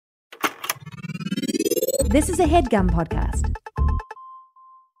This is a HeadGum podcast.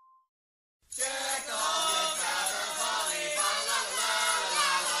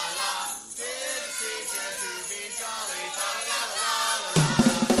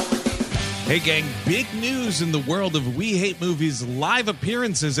 Hey gang, big news in the world of We Hate Movies live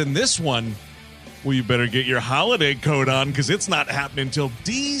appearances, and this one, well, you better get your holiday coat on because it's not happening until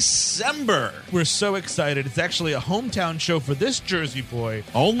December. We're so excited. It's actually a hometown show for this Jersey boy.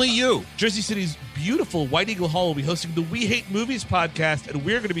 Only you. Jersey City's beautiful White Eagle Hall will be hosting the We Hate Movies podcast, and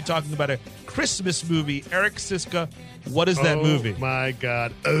we're going to be talking about a Christmas movie. Eric Siska, what is that movie? Oh, my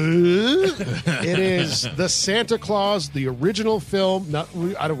God. It is The Santa Claus, the original film.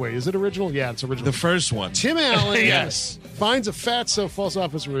 Wait, is it original? Yeah, it's original. The first one. Tim Allen Yes. finds a fatso, falls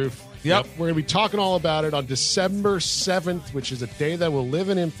off his roof. Yep. We're going to be talking all about it on December 7th, which is a day that will live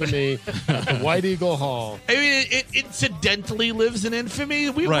in infamy at the White Eagle Hall. I mean, it incidentally lives in infamy.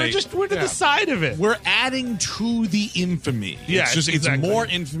 We're Right. to the side of it. We're adding to the infamy. Yeah, it's exactly. more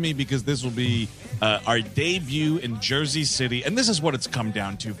infamy because this will be our debut in Jersey City, and this is what it's come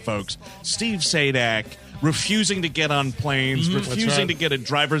down to, folks. Steve Sadak refusing to get on planes, refusing to get a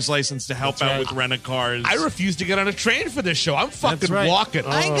driver's license to help out with rent-a-cars. I refuse to get on a train for this show. I'm fucking walking.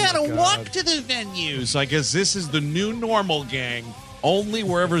 I gotta my God. walk to the venue. So I guess this is the new normal, gang. Only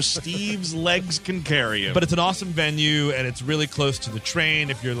wherever Steve's legs can carry him. But it's an awesome venue, and it's really close to the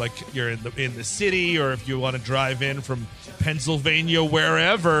train. If you're in the city, or if you want to drive in from Pennsylvania,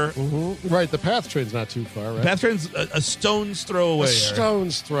 wherever. Right, the PATH train's not too far, right? Path train's a stone's throw away. A Eric.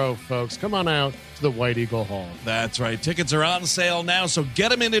 stone's throw, folks. Come on out to the White Eagle Hall. That's right. Tickets are on sale now, so get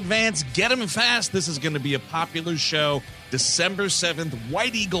them in advance. Get them fast. This is going to be a popular show. December 7th,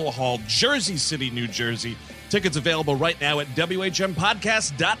 White Eagle Hall, Jersey City, New Jersey. Tickets available right now at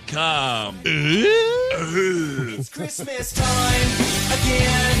WHMPodcast.com. It's Christmas time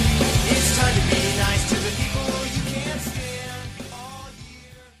again. It's time to be nice to the people you can't stand all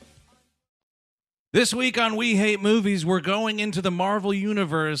year. This week on We Hate Movies, we're going into the Marvel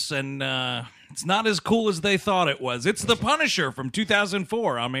Universe, and it's not as cool as they thought it was. It's The Punisher from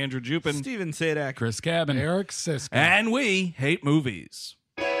 2004. I'm Andrew Jupin. Steven Sadak. Chris Cabin. Eric Siska. And we hate movies.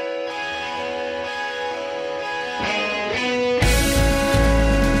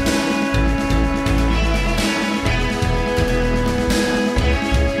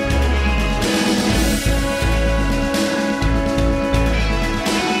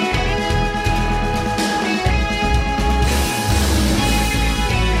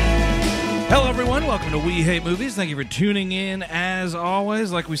 Hello, everyone. Welcome to We Hate Movies. Thank you for tuning in. As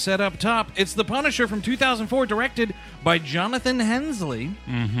always, like we said up top, it's The Punisher from 2004, directed by Jonathan Hensleigh.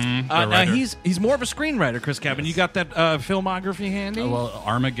 Now he's more of a screenwriter, Chris Cabin. You got that filmography handy? Oh, well,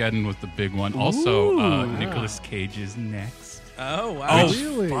 Armageddon was the big one. Also, Nicolas Cage is next. Oh, wow. Oh,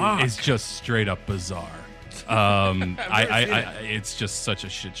 really? fuck. It's just straight up bizarre. It's just such a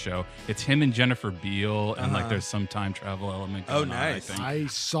shit show. It's him and Jennifer Beal, and like there's some time travel element going on, nice. I think. I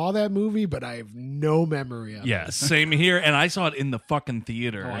saw that movie, but I have no memory of it. Yes. Same here, and I saw it in the fucking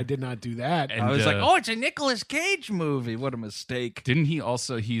theater. Oh, I did not do that. And, I was like, oh, it's a Nicolas Cage movie. What a mistake. Didn't he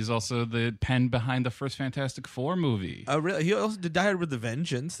also? He's also the pen behind the first Fantastic Four movie. Oh, really? He also did Die Hard with a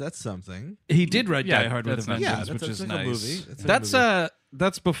Vengeance. That's something. He did write Yeah, Die Hard with a that's not- Vengeance, yeah, which that's is like a nice. movie. That's like a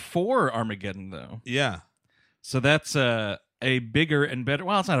That's before Armageddon, though. Yeah. So that's a bigger and better.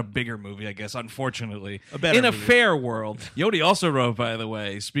 Well, it's not a bigger movie, I guess. Unfortunately, A better in a movie. fair world. Yodi also wrote, by the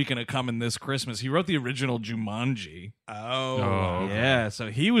way. Speaking of coming this Christmas, he wrote the original Jumanji. Oh. Yeah,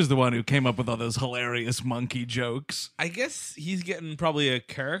 so he was the one who came up with all those hilarious monkey jokes. I guess he's getting probably a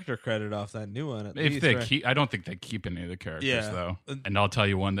character credit off that new one. At If least, they right? keep, I don't think they keep any of the characters Yeah. though. And I'll tell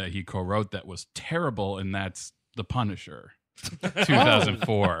you one that he co-wrote that was terrible, and that's The Punisher,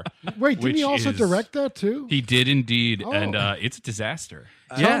 2004. Wait, didn't he which also is- direct that too? He did indeed, Oh. and it's a disaster.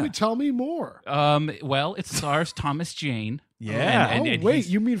 Tell me more. Well, it stars Thomas Jane. Yeah. And wait, he's-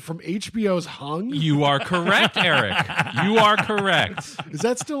 you mean from HBO's Hung? You are correct, Eric. You are correct. Is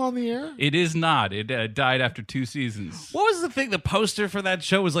that still on the air? It is not. It died after 2 seasons. What was the thing? The poster for that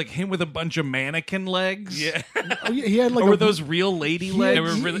show was like him with a bunch of mannequin legs? Yeah. Oh, yeah, he had like Or were a, those real lady he legs? had,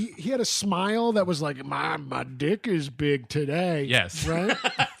 were he- really- he had a smile that was like, my dick is big today. Yes. Right?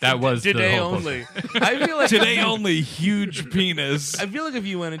 That was the Today whole only. I feel like Today only, huge penis. I feel like if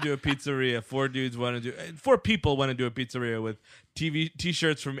you want to do a pizzeria, four people want to do a pizzeria with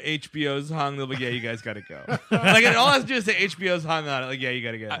T-shirts from HBO's Hung, they'll be like, yeah, you guys got to go. Like, it all has to do is say HBO's Hung on it. Like, yeah, you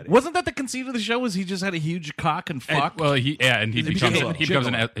got to get out of here. Wasn't that the conceit of the show? Was he just had a huge cock and And- fucked? well, he becomes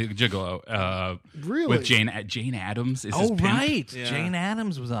gigolo. a gigolo. Really? With Jane Addams is his oh, pimp. right. Yeah. Jane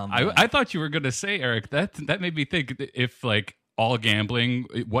Addams was on that. I thought you were going to say, Eric, that made me think that if like all gambling,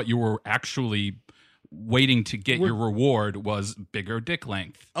 what you were actually waiting to get your reward was bigger dick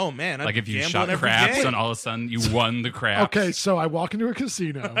length. Oh man, I'd Like if you gamble shot every craps day. and all of a sudden you won the craps. Okay, so I walk into a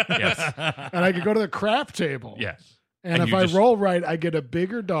casino Yes. and I could go to the crap table. Yeah. And And if you I just- roll right, I get a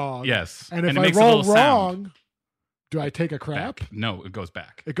bigger dog. Yes. And if it I makes a roll little wrong, sound do I take a crap? back. No, it goes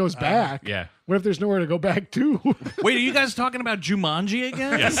back. It goes back. Yeah. What if there's nowhere to go back to? Wait, are you guys talking about Jumanji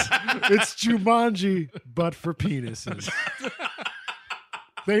again? Yes. It's Jumanji, but for penises.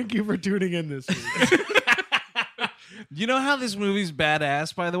 Thank you for tuning in this week. You know how this movie's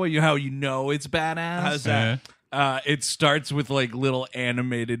badass, by the way? How you know it's badass? How's that? It starts with like little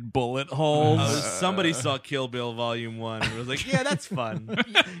animated bullet holes. Somebody saw Kill Bill Volume 1 and was like, yeah, that's fun.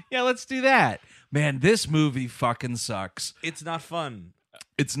 Yeah, let's do that. Man, this movie fucking sucks. It's not fun.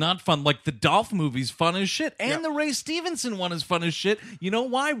 It's not fun. Like the Dolph movie's fun as shit, and the Ray Stevenson one is fun as shit. You know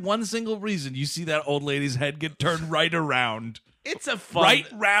why? One single reason: you see that old lady's head get turned right around, It's a fun. right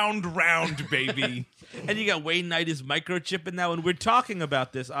round, baby. And you got Wayne Knight is microchipping now, and we're talking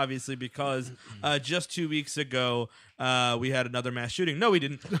about this obviously because just 2 weeks ago we had another mass shooting. No, we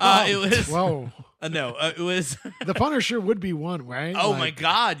didn't. It was Whoa. no, it was. The Punisher would be one, right? Oh Like, my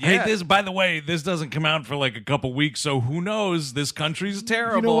God! Yeah. Hey, this. By the way, this doesn't come out for like a couple weeks, so who knows? This country's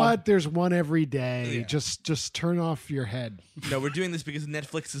terrible. You know what? There's one every day. Just turn off your head. No, we're doing this because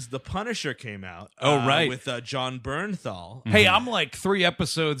Netflix's The Punisher came out. Oh, right. with John Bernthal. Hey, I'm like 3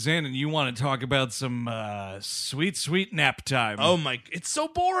 episodes in, and you want to talk about some sweet nap time. Oh my! It's so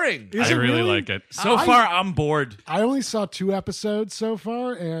boring. Is I it really like it. so far I'm bored. I only saw 2 episodes so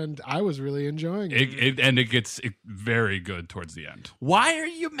far, and I was really enjoying it. It gets very good towards the end. Why are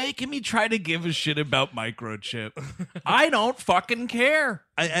you making me try to give a shit about microchip? I don't fucking care.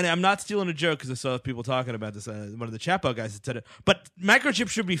 And I'm not stealing a joke because I saw people talking about this. One of the Chapo guys had said it. But microchip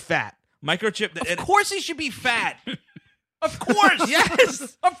should be fat. Microchip. Of course he should be fat. Of course.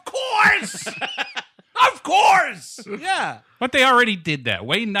 Yes. Of course. Of course. Yeah. But they already did that.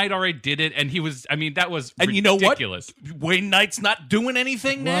 Wayne Knight already did it, and he was. I mean, that was And you know what? ridiculous. Wayne Knight's not doing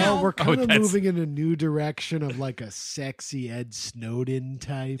anything Well, now. we're kind of that's- moving in a new direction of like a sexy Ed Snowden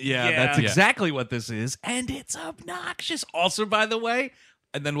type. Yeah, Yeah. that's Yeah. exactly what this is. And it's obnoxious. Also, by the way,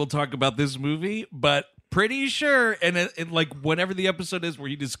 and then we'll talk about this movie, but pretty sure, and it, like whenever the episode is where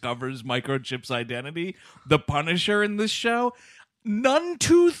he discovers Microchip's identity, the Punisher in this show, none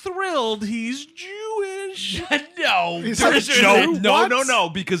too thrilled he's Jewish. No. Is There's that no, true? no, What? no,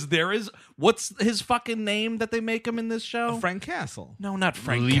 because there is, what's his fucking name that they make him in this show? Frank Castle. No, not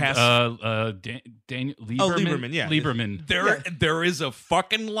Frank Lieb- Castle. Daniel Lieberman. Lieberman, yeah. Lieberman. There is a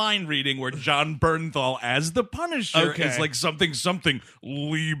fucking line reading where John Bernthal as the Punisher Okay. is like something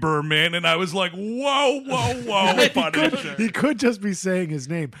Lieberman, and I was like, whoa, Punisher. He could just be saying his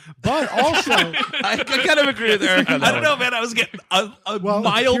name, but also I kind of agree with Eric on that I don't know, man. I was getting a Well,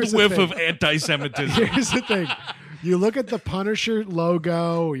 mild here's the whiff thing. of anti-Semitism. here's the thing. You look at the Punisher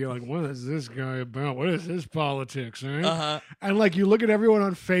logo, you're like, what is this guy about? What is his politics, right? Uh-huh. And like you look at everyone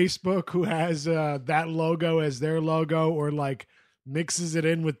on Facebook who has that logo as their logo or like mixes it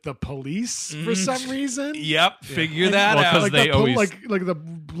in with the police for some reason. Yep, figure that Well, out. 'cause Like they the always- like the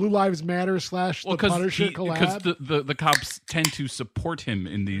Blue Lives Matter / the Punisher collab. the cops tend to support him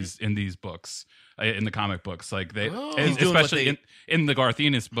in these books. In the comic books, like they, Oh. and He's doing what especially in the Garth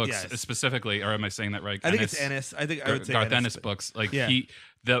Ennis books Yes. specifically, or am I saying that right? I think it's Ennis. I think I would say Garth Ennis but- books, like Yeah.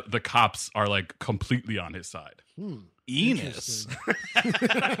 the cops are like completely on his side. Enos.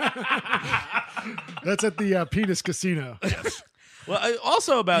 That's at the Penis Casino. Well,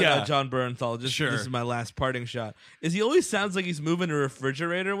 also about Yeah. John Bernthal, just Sure. this is my last parting shot, is he always sounds like he's moving a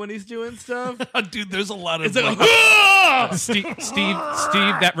refrigerator when he's doing stuff. Dude, there's a lot of It's like, Steve,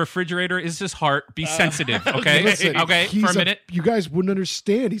 that refrigerator is his heart. Be sensitive, okay? Listen, okay, he's for a minute. You guys wouldn't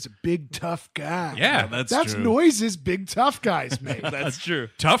understand. He's a big tough guy. Yeah, that's true. noises big tough guys make. that's true.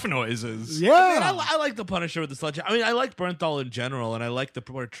 tough noises. Yeah. I mean, I like the Punisher with the sledgehammer. I mean, I like Bernthal in general, and I like the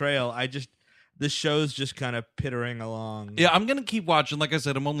portrayal. This show's just kind of pittering along. Yeah, I'm gonna keep watching. Like I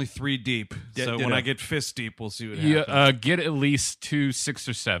said, I'm only 3 deep, Yeah, so ditto. when I get fist deep, we'll see what happens. Yeah, get at least to 6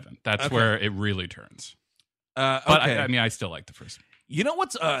 or 7. That's Okay. where it really turns. But But I mean, I still like the first. you know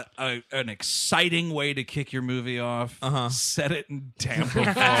what's an exciting way to kick your movie off? Set it in Tampa,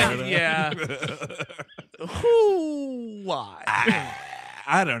 Florida. Yeah. Who? Why?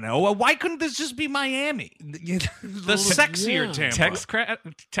 I don't know. Well, why couldn't this just be Miami? The sexier Yeah. Tampa.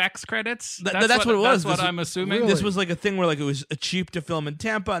 Tax credits. That's what it was. That's what This I'm assuming. Really? This was like a thing where like it was cheap to film in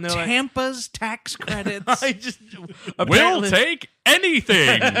Tampa, and they're like, Tampa's tax credits. I just We'll apparently- take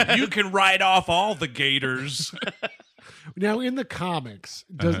anything. You can write off all the Gators. Now in the comics,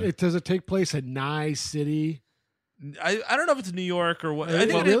 does it take place at Nye City? I don't know if it's New York or what. I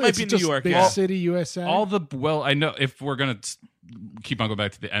think Really? it might It's be New just York. Big Yeah. City, USA. I know if we're gonna keep on going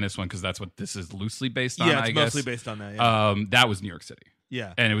back to the Ennis one because that's what this is loosely based on. Yeah, it's I guess. mostly based on that. Yeah. That was New York City,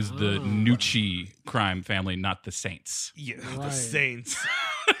 yeah. and it was the Nucci crime family, not the Saints. Yeah, the Right. Saints.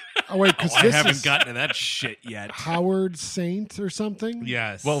 Oh wait, because I this haven't is gotten to that shit yet. Howard Saint or something.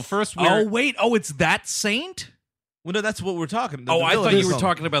 Yes. Well, first Oh wait, it's that Saint? well, no, that's what we're talking. Oh, The I thought village you were film.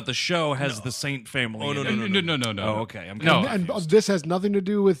 talking about the show has the Saint family. Oh, in no, it. no. Oh, okay. I'm No. And this has nothing to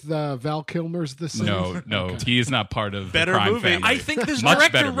do with Val Kilmer's The Saint. No, he is not part of Better the crime movie. family. I think this Much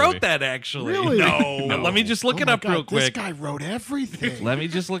director better wrote movie. that actually. Really? No. Let me just look Oh it my up God, real quick. This guy wrote everything. Let me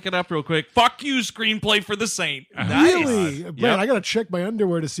just look it up real quick. Fuck you, screenplay for the Saint. Really? Man, Yep. I gotta check my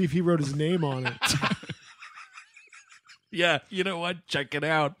underwear to see if he wrote his name on it. Yeah, you know what? Check it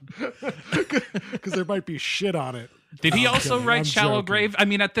out. Because there might be shit on it. Did he also kidding. write I'm Shallow joking. Grave? I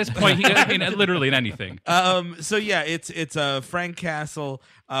mean, at this point, literally in anything. So yeah, it's Frank Castle.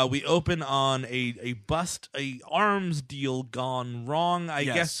 We open on a bust, a arms deal gone wrong. I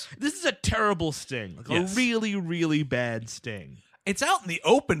Yes. guess this is a terrible sting, like Yes. a really, really bad sting. It's out in the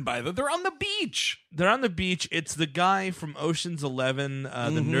open, by the way. They're on the beach. They're on the beach. It's the guy from Ocean's 11, the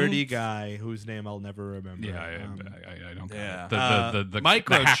nerdy guy whose name I'll never remember. Yeah, I don't. Yeah. The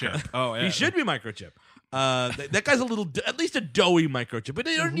Microchip. hacker. Oh, yeah. He should be Microchip. That guy's a little, at least a doughy Microchip. But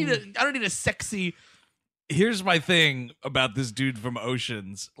I don't need a sexy. Here's my thing about this dude from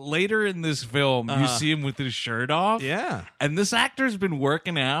Oceans. Later in this film, you see him with his shirt off. Yeah. And this actor's been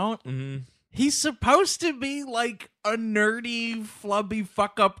working out. Mm-hmm. He's supposed to be like a nerdy, flubby,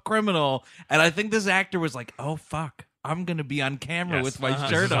 fuck up criminal. And I think this actor was like, oh, fuck. I'm going to be on camera Yes. with my This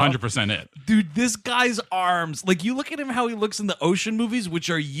shirt is off. 100% it. Dude, this guy's arms, like you look at him how he looks in the Ocean movies, which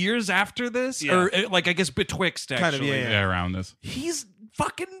are years after this, Yeah. or like I guess betwixt actually. Kind of, yeah. Yeah, around this. He's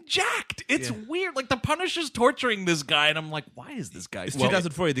fucking jacked. It's Yeah. weird. Like the Punisher's torturing this guy, and I'm like, why is this guy? It's so-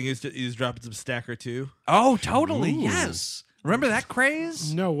 2004. You think he was dropping some Stacker 2? Oh, totally. Yes. Remember that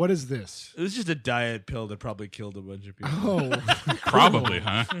craze? No, what is this? It was just a diet pill that probably killed a bunch of people. Oh, Probably,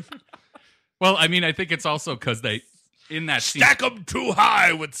 huh? Well, I mean, I think it's also because they, in that scene. Stack them too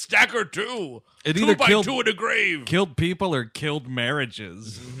high with Stacker 2. It 2 either by killed- 2 in a grave. Killed people or killed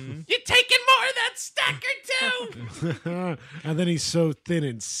marriages. You're taking more of that Stacker too. and then he's so thin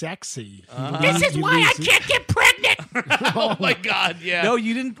and sexy. This is why I can't get pregnant. Oh my God, yeah. No,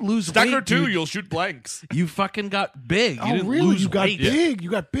 you didn't lose Stacker weight. 2, dude. you'll shoot blanks. You fucking got big. You Oh, didn't really? lose You got weight. big. You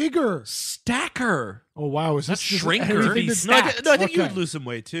got bigger. Stacker. Oh, wow. Is this That's shrinker. anything Be to- No, stacked. I think you Okay. would lose some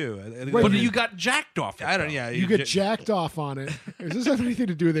weight too. I think Wait, But that- you got jacked off. I don't. Yeah, You get jacked off on it. Does this have anything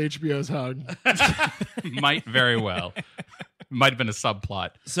to do with HBO's Hug? Might very well. Might have been a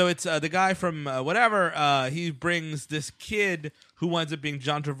subplot. So it's the guy from whatever. He brings this kid who winds up being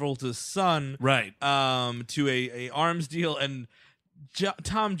John Travolta's son, Right. to a arms deal, and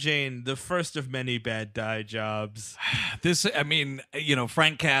Tom Jane, the first of many bad dye jobs. This, I mean, you know,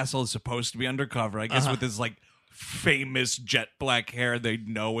 Frank Castle is supposed to be undercover. I guess with his like famous jet black hair, they'd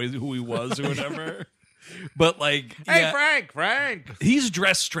know who he was or whatever. But like, Hey, yeah, Frank! he's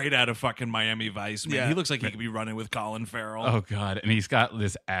dressed straight out of fucking Miami Vice, man. Yeah. He looks like he could be running with Colin Farrell. Oh God! And he's got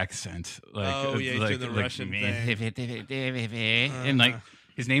this accent. Like, Oh, yeah, he's like, doing the Russian and like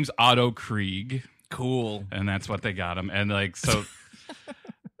his name's Otto Krieg, Cool. and that's what they got him. And like so,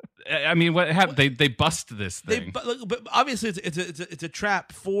 I mean, what happened? They bust this thing. But obviously, it's a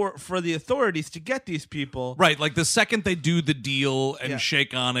trap for the authorities to get these people. Right, like the second they do the deal and Yeah.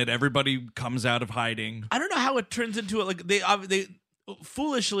 shake on it, everybody comes out of hiding. I don't know how it turns into it. Like they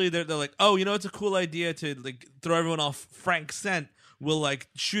foolishly they're like, oh, you know, it's a cool idea to like throw everyone off Frank's scent. We'll like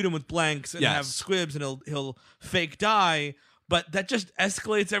shoot him with blanks and Yes. have squibs, and he'll fake die. But that just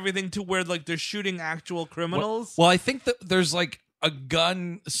escalates everything to where like they're shooting actual criminals. Well, I think that there's like a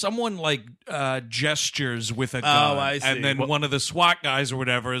gun. Someone like gestures with a gun, I see. and then one of the SWAT guys or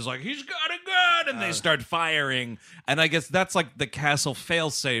whatever is like, "He's got a gun," and they start firing. And I guess that's like the Castle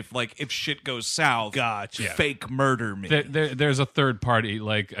failsafe. Like if shit goes south, Gotcha. fake murder me. There's a third party.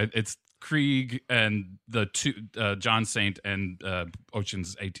 Like it's Krieg and the two John Saint and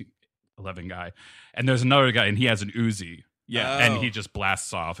Ocean's 11 guy, and there's another guy, and he has an Uzi. Yeah. and Oh. he just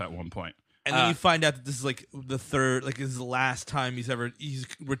blasts off at one point. And then you find out that this is like the third, like this is the last time he's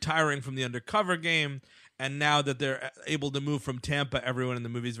retiring from the undercover game. And now that they're able to move from Tampa, everyone in the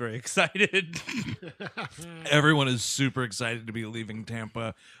movie is very excited. Everyone is super excited to be leaving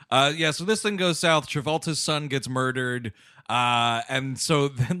Tampa. Yeah, so this thing goes south. Travolta's son gets murdered. And so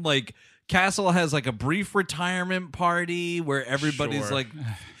then, like, Castle has, like, a brief retirement party where everybody's Sure. like...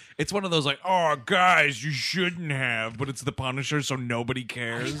 It's one of those like, oh, guys, you shouldn't have, but it's the Punisher, so nobody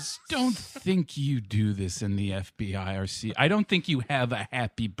cares. Don't think you do this in the FBI or C. I don't think you have a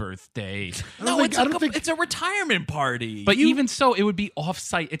happy birthday. No, it's a retirement party. But even so, it would be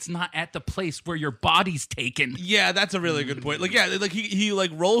off-site. It's not at the place where your body's taken. Yeah, that's a really good point. Like, yeah, like he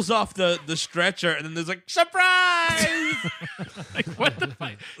like rolls off the stretcher, and then there's like surprise. Like, what the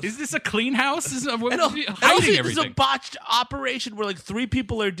fuck? Is this a clean house? Is And hiding also, everything? it's a botched operation where like 3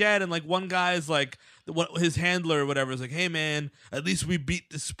 people are dead, and like one guy's like, his handler or whatever is like, "Hey man, at least we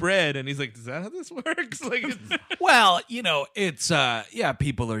beat the spread," and he's like, "Is that how this works?" Like, well, it's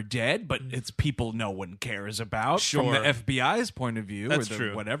people are dead, but it's people no one cares about from Sure. the FBI's point of view. That's or the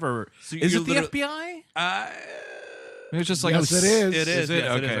true. Whatever. So Is you're it the literally- FBI? It's just like Yes, it is. It is. it? Yes, it is.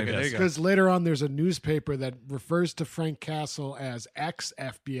 Okay, Okay, there you go. Because later on, there's a newspaper that refers to Frank Castle as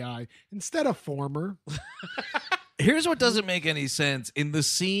ex-FBI instead of former. Here's what doesn't make any sense. In the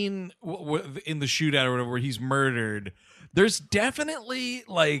scene, in the shootout or whatever, where he's murdered, there's definitely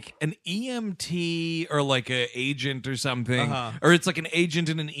like an EMT or like an agent or something. Or it's like an agent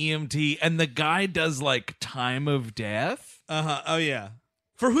and an EMT, and the guy does like time of death. Oh yeah.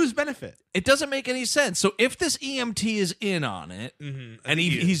 For whose benefit? It doesn't make any sense. So if this EMT is in on it, and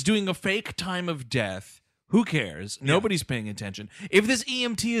he's doing a fake time of death, who cares? Nobody's paying attention. If this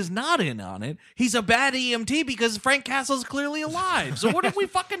EMT is not in on it, he's a bad EMT because Frank Castle's clearly alive. So what are we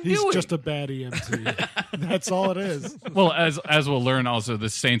fucking He's doing? just a bad EMT. That's all it is. Well, as we'll learn, also the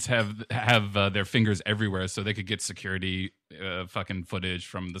Saints have their fingers everywhere, so they could get security fucking footage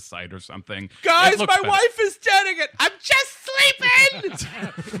from the site or something. Guys, It my looks better. wife is dead again. I'm just sleeping.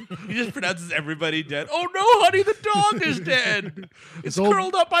 He just pronounces everybody dead. Oh no, honey, the dog is dead. It's old-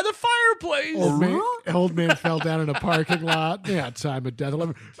 curled up by the fireplace. Old man fell down in a parking lot. Yeah, time of death.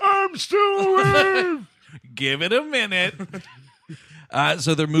 11. I'm still alive. Give it a minute.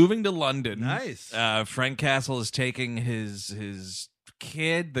 So they're moving to London. Nice. Frank Castle is taking his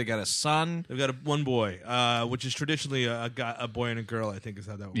kid. They got a son. They've got one boy, which is traditionally a boy and a girl. I think is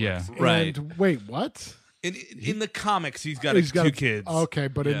how that works. Yeah. Right. And wait, what? In the comics, he's got, He's got two kids. Okay,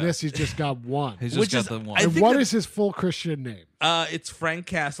 but in Yeah. this, he's just got one. He's just Which got is- the one. I And think what that- is his full Christian name? It's Frank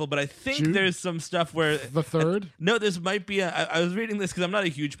Castle, but I think Jude? there's some stuff where The third? No, this might be. I was reading this because I'm not a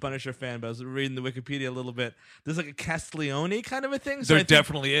huge Punisher fan, but I was reading the Wikipedia a little bit. There's like a Castiglione kind of a thing. So There I think,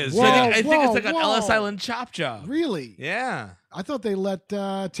 definitely is. Whoa. Yeah. I think it's like an whoa. Ellis Island chop job. Really? Yeah. I thought they let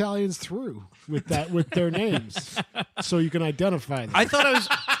Italians through with their names, so you can identify them. I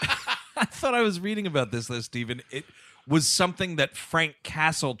thought I was reading about this, though, Stephen. It was something that Frank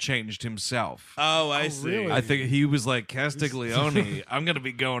Castle changed himself. Oh, I see. really? I think he was like, Castiglione, I'm going to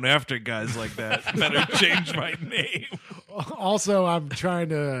be going after guys like that. Better change my name. Also, I'm trying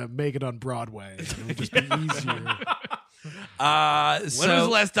to make it on Broadway. It'll just be easier. When was the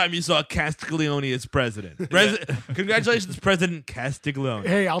last time you saw Castiglione as president? Congratulations, President Castiglione.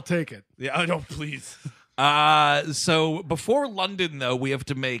 Hey, I'll take it. Yeah, oh, no, please. So before London, though, we have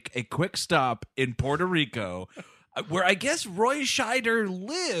to make a quick stop in Puerto Rico, where I guess Roy Scheider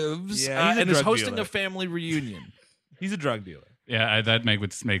lives Yeah, he's a and is drug hosting dealer. a family reunion. He's a drug dealer. Yeah, that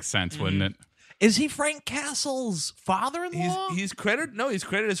would make sense, wouldn't it? Is he Frank Castle's father-in-law? He's credited. No, he's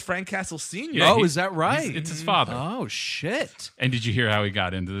credited as Frank Castle Sr. Oh, he- is that right? It's his father. Oh, shit. And did you hear how he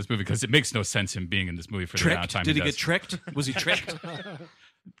got into this movie? Because it makes no sense him being in this movie for the amount of Tricked? time Did he does. get tricked? Was he tricked?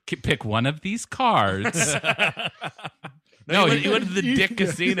 Pick one of these cards. No, No, he went to the Dick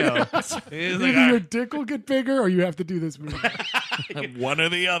Casino. He was like, Either "Ah." your dick will get bigger, or you have to do this movie. One or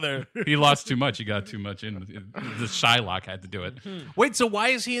the other. He lost too much. He got too much in. The Shylock had to do it. Wait, so why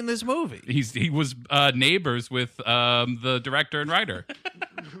is he in this movie? He was neighbors with the director and writer.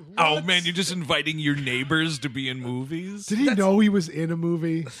 Oh, man, you're just inviting your neighbors to be in movies? Did he know he was in a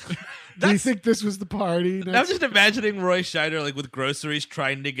movie? Do you think this was the party? I'm just imagining Roy Scheider like with groceries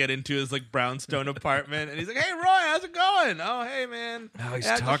trying to get into his like brownstone apartment, and he's like, "Hey, Roy, how's it going? Oh, hey, man. Oh, he's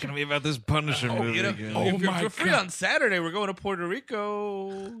Yeah, talking to me about this Punisher movie You know, again. if you're free on Saturday, we're going to Puerto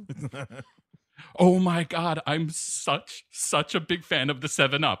Rico." Oh my God, I'm such a big fan of the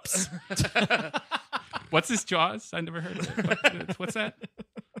 7-Ups. What's this, Jaws? I never heard of it. What's that?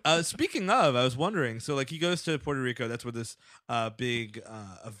 Speaking of, I was wondering. So, like, he goes to Puerto Rico. That's where this a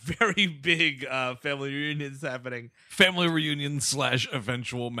very big family reunion is happening. Family reunion /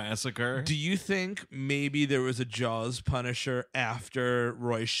 eventual massacre. Do you think maybe there was a Jaws Punisher after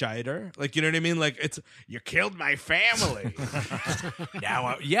Roy Scheider? Like, you know what I mean? Like, it's you killed my family.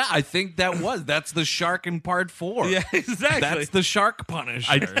 Now, yeah, I think that's the shark in part 4. Yeah, exactly. That's the shark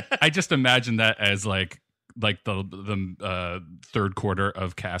Punisher. I just imagine that as like like the third quarter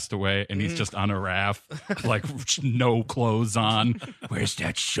of Castaway, and he's just on a raft, like no clothes on. Where's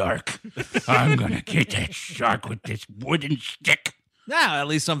that shark? I'm gonna get that shark with this wooden stick. Now, at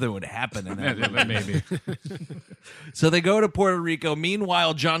least something would happen in that. Maybe. So they go to Puerto Rico.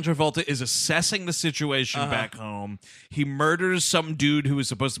 Meanwhile, John Travolta is assessing the situation back home. He murders some dude who was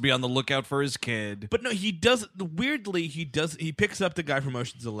supposed to be on the lookout for his kid. But no, he does. Weirdly, he picks up the guy from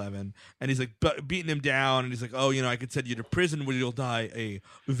Ocean's 11, and he's like beating him down, and he's like, "Oh, I could send you to prison where you'll die a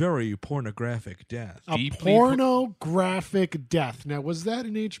very pornographic death." A pornographic death. Now, was that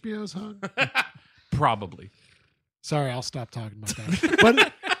in HBO's Hung? Probably. Sorry, I'll stop talking about that.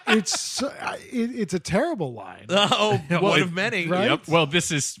 But it's a terrible line. One of many. Right? Yep. Well,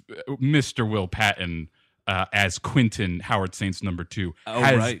 this is Mr. Will Patton as Quentin, Howard Saint's number 2,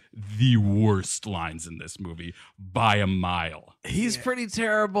 has the worst lines in this movie by a mile. He's pretty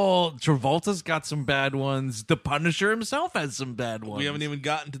terrible. Travolta's got some bad ones. The Punisher himself has some bad ones. We haven't even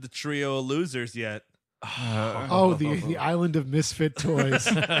gotten to the trio of losers yet. The island of misfit toys.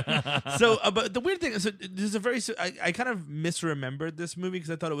 So, but the weird thing is, there's a very. I kind of misremembered this movie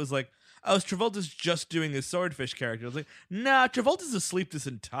because I thought it was like, Travolta's just doing his swordfish character. I was like, nah, Travolta's asleep this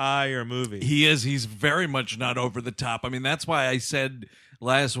entire movie. He is. He's very much not over the top. I mean, that's why I said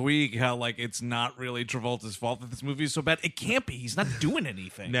last week how like it's not really Travolta's fault that this movie is so bad. It can't be. He's not doing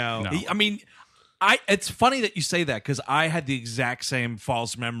anything. No. I mean. It's funny that you say that because I had the exact same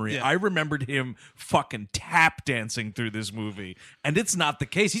false memory. Yeah. I remembered him fucking tap dancing through this movie, and it's not the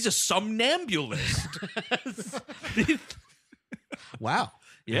case. He's a somnambulist. Wow.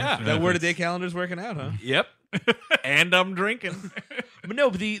 Yeah. That word a day calendar's working out, huh? Yep. And I'm drinking. But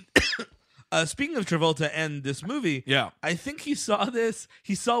no, but speaking of Travolta and this movie, Yeah. I think he saw this.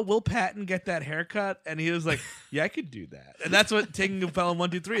 He saw Will Patton get that haircut, and he was like, "Yeah, I could do that." And that's what Taking a Pelham 1,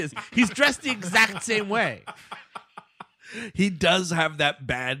 2, 3 is. He's dressed the exact same way. He does have that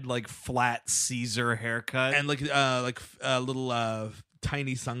bad, like, flat Caesar haircut. And little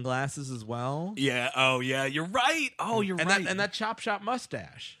tiny sunglasses as well. yeah. Oh, yeah. You're right. Oh, you're And right. that chop shop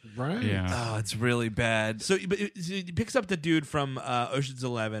mustache. Right. Yeah. Oh, it's really bad. So, but he picks up the dude from Ocean's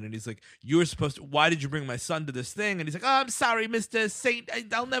 11, and he's like, "You were supposed to. Why did you bring my son to this thing?" And he's like, "Oh, I'm sorry, Mr. Saint.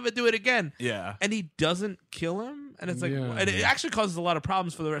 I'll never do it again." Yeah. And he doesn't kill him, and it's like, Yeah. and it actually causes a lot of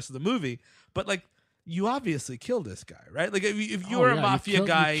problems for the rest of the movie. But like, you obviously kill this guy, right? Like, if you're a mafia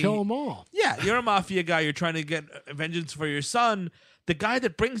guy, you kill them all. yeah, you're a mafia guy. You're trying to get vengeance for your son. The guy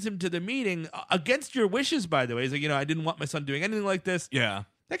that brings him to the meeting against your wishes, by the way, is like, I didn't want my son doing anything like this. Yeah.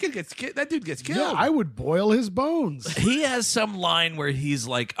 That dude gets killed. Yeah, I would boil his bones. He has some line where he's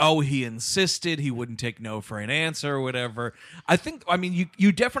like, "Oh, he insisted he wouldn't take no for an answer or whatever." I mean,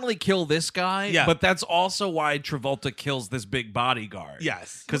 you definitely kill this guy, Yeah. but that's also why Travolta kills this big bodyguard.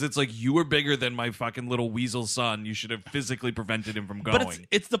 Yes. Because it's like, you were bigger than my fucking little weasel son. You should have physically prevented him from going. But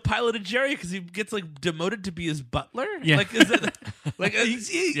it's the pilot of Jerry because he gets like demoted to be his butler. Yeah. Like, is it like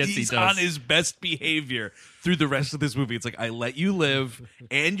he's Yes, he he's does. on his best behavior through the rest of this movie. It's like, I let you live,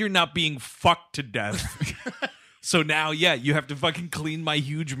 and you're not being fucked to death. So now, yeah, you have to fucking clean my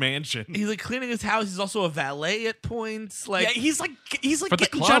huge mansion. he's like cleaning his house. He's also a valet at points. Like, Yeah, he's like For the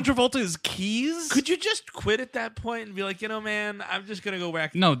getting John club. Travolta his keys. could you just quit at that point and be like, man, I'm just gonna go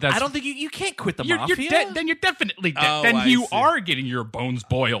back? No, that's I don't think you can't quit the you're mafia. dead. Then you're definitely dead. Oh, then I you see. are getting your bones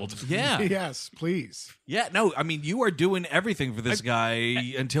boiled. Yeah, Yes, please. yeah. No, I mean, you are doing everything for this guy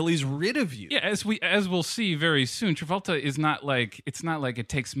until he's rid of you. Yeah, as we'll see very soon, Travolta is not like it's not like it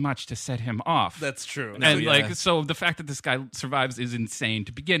takes much to set him off. That's true. and yeah. so the fact that this guy survives is insane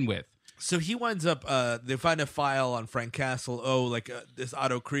to begin with. So he winds up. They find a file on Frank Castle. Oh, this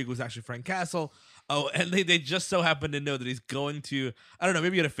Otto Krieg was actually Frank Castle. Oh, and they just so happen to know that he's going to. I don't know.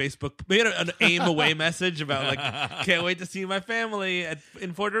 Maybe get a Facebook. Maybe an aim away message about like, can't wait to see my family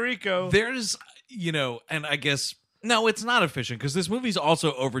in Puerto Rico. There's, and I guess no, it's not efficient because this movie's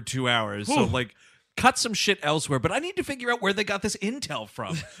also over 2 hours. So like, cut some shit elsewhere. But I need to figure out where they got this intel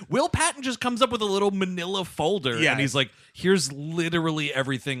from. Will Patton just comes up with a little manila folder, Yes. and he's like, "Here's literally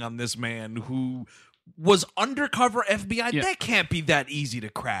everything on this man who was undercover FBI." Yeah. That can't be that easy to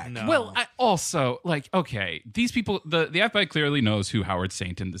crack. No. Well, I also okay, these people, the FBI clearly knows who Howard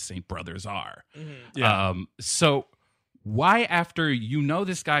Saint and the Saint brothers are. Yeah. So why after you know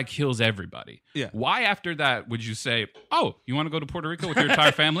this guy kills everybody? Yeah. Why after that would you say, "Oh, you want to go to Puerto Rico with your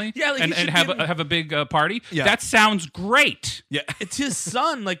entire family? Yeah, like, and you should have give have a big party? Yeah. That sounds great." Yeah. It's his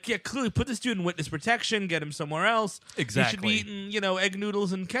son. Like, yeah, clearly put this dude in witness protection, get him somewhere else. Exactly. He should be eating, egg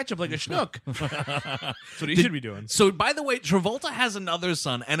noodles and ketchup like a schnook. That's what he should be doing. So, by the way, Travolta has another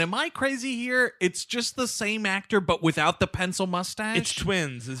son, and am I crazy here? It's just the same actor, but without the pencil mustache. It's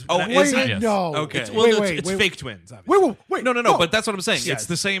twins. Oh, that- is Wait, it? no. Okay. Well, no, wait, it's wait, fake twins. Obviously. Wait. No, but that's what I'm saying. Yes. It's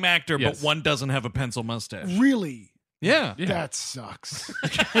the same actor, Yes. but one doesn't have a pencil mustache. Really? Yeah, That sucks.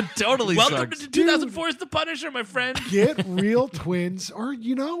 totally. Welcome sucks. to 2004's The Punisher, my friend. Get real twins, or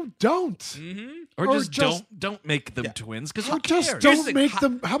don't. Or, or just, just- don't make them twins because Or who just cares? Here's don't the- make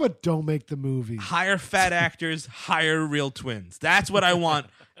them. How about don't make the movie? Hire fat actors, hire real twins. That's what I want.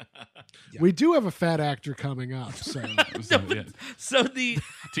 We do have a fat actor coming up, so So, yeah. So the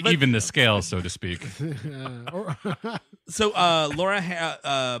To even the scale, so to speak. Laura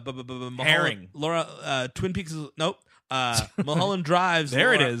Herring. Laura Twin Peaks is nope. Mulholland Drive's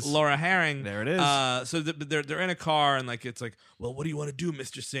There it Laura, is. Laura Herring. There it is. So they're in a car and like it's like, well, what do you want to do,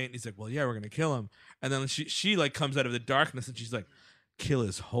 Mr. Saint? And he's like, well, yeah, we're gonna kill him. And then she like comes out of the darkness and she's like, kill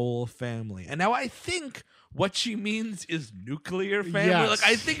his whole family. And now I think what she means is nuclear family. Yes. Like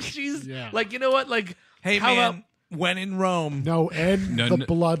I think she's Yeah. like, you know what? Like, Hey how man, about- when in Rome. no, and No, the no.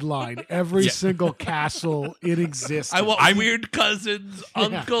 bloodline. Every single castle in existence. I want weird cousins, Yeah,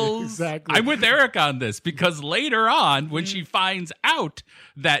 uncles. exactly. I'm with Eric on this because later on, when she finds out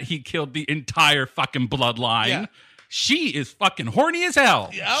that he killed the entire fucking bloodline, Yeah. she is fucking horny as hell.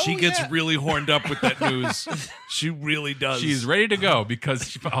 Oh, She gets yeah. really horned up with that news. She really does. She's ready to go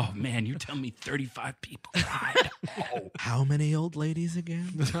because, oh man, you tell me 35 people died. How many old ladies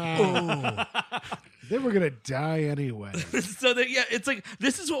again? They were gonna die anyway. So that it's like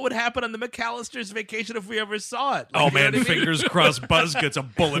this is what would happen on the McAllister's Vacation if we ever saw it. Like, Oh you know man, what I mean? fingers crossed. Buzz gets a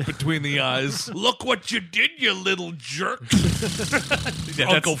bullet between the eyes. Look what you did, you little jerk.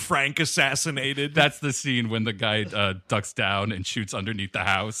 Uncle Frank assassinated. That's the scene when the guy ducks down and shoots underneath the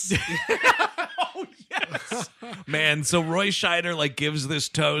house. Man, so Roy Scheider like gives this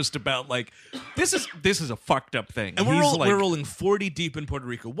toast about like this is a fucked up thing. And we're, He's like, we're rolling 40 deep in Puerto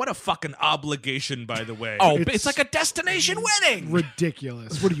Rico. What a fucking obligation, by the way. oh, It's- it's like a destination wedding.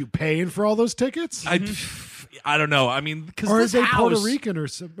 Ridiculous. What are you paying for all those tickets? I don't know. I mean, because Or are this they house, Puerto Rican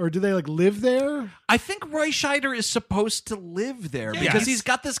or do they like live there? I think Roy Scheider is supposed to live there because he's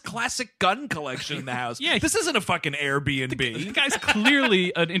got this classic gun collection in the house. Yeah. This isn't a fucking The Airbnb. guy's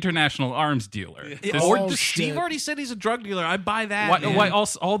clearly an international arms dealer. This- Oh, Steve shit. already said he's a drug dealer. I buy that. Why, man. why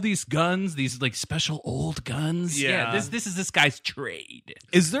all these guns, these like special old guns? Yeah. This is this guy's trade.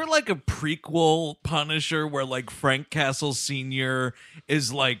 Is there like a prequel Punisher where like Frank Castle Sr.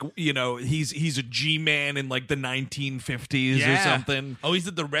 is like, you know, he's a G-man in like the 1950s or something? Oh, he's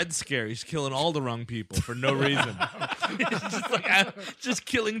at the Red Scare. He's killing all the wrong people for no reason. He's just like just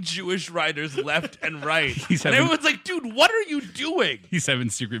killing Jewish writers left and right. He's and having- everyone's like, dude, what are you doing? He's having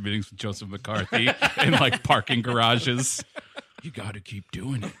secret meetings with Joseph McCarthy in like parking garages. You got to keep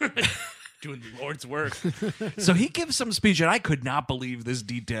doing it. Doing the Lord's work. So he gives some speech, and I could not believe this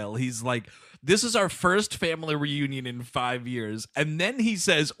detail. He's like, this is our first family reunion in 5 years. And then he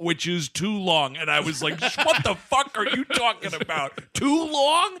says, which is too long. And I was like, what the fuck are you talking about? Too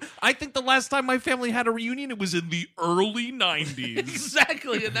long? I think the last time my family had a reunion, it was in the early 90s.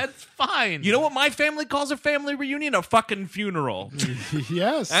 Exactly, and that's fine. You know what my family calls a family reunion? A fucking funeral.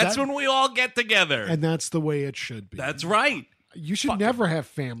 Yes. That's when we all get together. and that's the way it should be. That's right. You should never have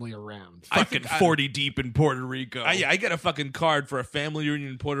family around. Fucking 40 deep in Puerto Rico. I get a fucking card for a family reunion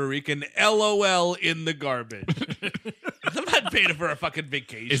in Puerto Rican. LOL in the garbage. I'm not paying for a fucking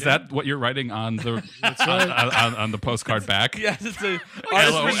vacation. Is that what you're writing on the on the postcard back? Yes, it's a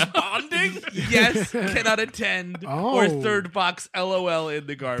LOL. responding. Yes, cannot attend. Oh. Or third box LOL in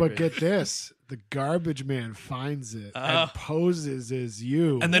the garbage. But get this. The garbage man finds it and poses as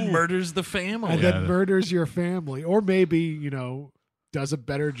you. and then murders the family. and Yeah. then murders your family. Or maybe, does a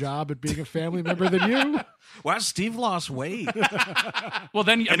better job at being a family member than you. Wow, Steve lost weight. Well,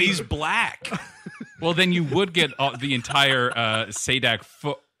 then And he's black. well then you would get the entire Sadak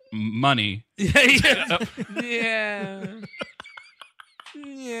money. yeah.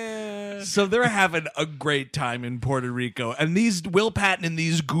 Yeah. So they're having a great time in Puerto Rico. And these Will Patton and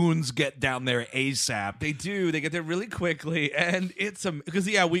these goons get down there ASAP. They do. They get there really quickly, and it's because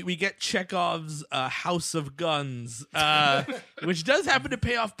we get Chekhov's House of Guns, which does happen to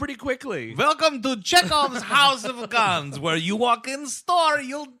pay off pretty quickly. Welcome to Chekhov's House of Guns, where you walk in store,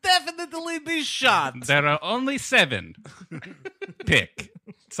 you'll definitely be shot. There are only 7. Pick.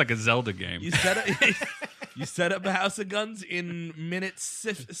 It's like a Zelda game. You set up You set up a house of guns in minute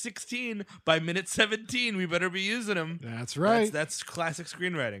 16. By minute 17, we better be using them. That's right. That's classic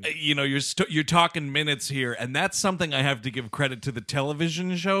screenwriting. You know, you're talking minutes here, and that's something I have to give credit to the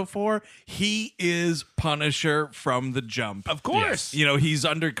television show for. He is Punisher from the jump. Of course. You know, he's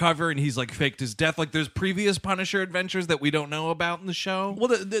undercover and he's like faked his death. Like there's previous Punisher adventures that we don't know about in the show. Well,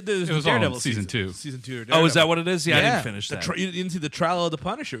 there's It was all in Daredevil season 2. Season 2. Oh, is that what it is? Yeah, I didn't finish The that. you didn't see the trial of the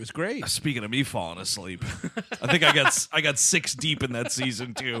Punisher. It was great. Speaking of me falling asleep, I think I got 6 deep in that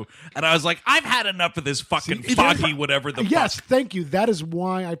season 2, and I was like, I've had enough of this fucking Foggy whatever the Yes, fuck. thank you. That is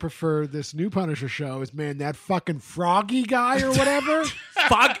why I prefer this new Punisher show. Is man that fucking Froggy guy or whatever,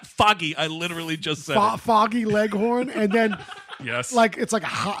 Foggy. I literally just said it. Foggy Leghorn, and then Yes. like it's like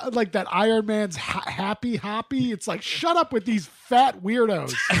like that Iron Man's Happy Hoppy. It's like shut up with these fat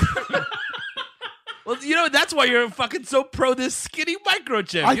weirdos. Well, you know, that's why you're fucking so pro this skinny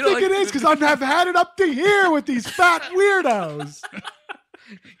microchip. I You know, think it is because I've had it up to here with these fat weirdos.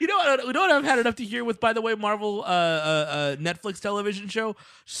 You know what I've had enough to hear with, by the way, Marvel Netflix television show?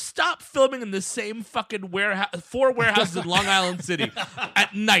 Stop filming in the same fucking 4 warehouses in Long Island City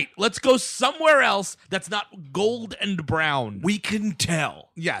at night. Let's go somewhere else that's not gold and brown. We can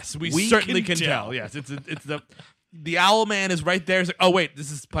tell. Yes, we can certainly can tell. tell. Yes, it's the Owl Man is right there. It's like, oh wait,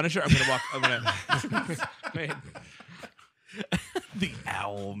 this is Punisher. I'm gonna walk. I'm gonna. Wait. The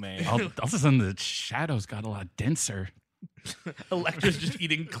Owl Man. All of a sudden, the shadows got a lot denser. Electra's just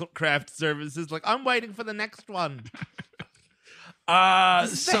eating craft services. Like, I'm waiting for the next one. So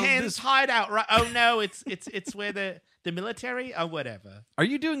The hand's this, hideout, right? Oh no, it's where the military or whatever. are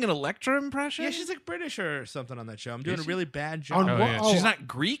you doing an Electra impression? Yeah, she's like British or something on that show. I'm doing a she? really bad On job. Oh, what- yeah. oh, She's not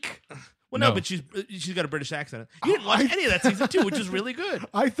Greek. Well, no, No. but she's got a British accent. You didn't watch any of that season 2, which is really good.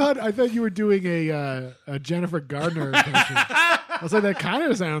 I thought you were doing a Jennifer Gardner impression. I was like, that kind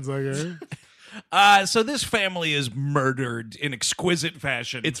of sounds like her. So this family is murdered in exquisite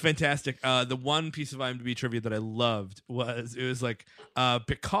fashion. It's fantastic. The one piece of IMDb trivia that I loved was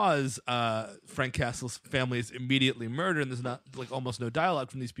because Frank Castle's family is immediately murdered, and there's not like almost no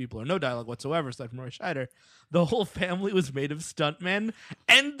dialogue from these people, or no dialogue whatsoever, aside from Roy Scheider. The whole family was made of stuntmen,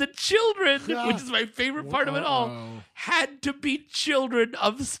 and the children, which is my favorite part of it all, Whoa. had to be children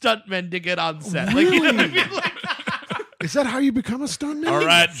of stuntmen to get on set. Like, you know what I mean? Like, Is that how you become a stuntman? all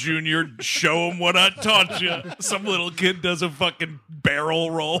right, Junior, show him what I taught you. Some little kid does a fucking barrel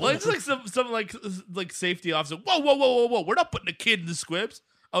roll. well, it's like some like safety officer. Whoa! We're not putting a kid in the squibs.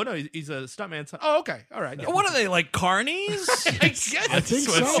 Oh no, he's a stuntman son. Oh, okay, all right. Yeah. What are they, like carnies? I guess. I think That's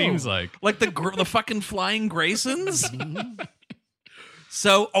what so. it seems like. Like the fucking flying Graysons?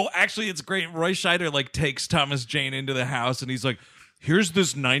 So, actually, it's great. Roy Scheider like takes Thomas Jane into the house, and he's like, "Here's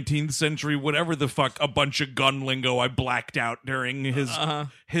this 19th century, whatever the fuck, a bunch of gun lingo I blacked out during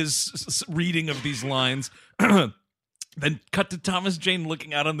his reading of these lines." Then cut to Thomas Jane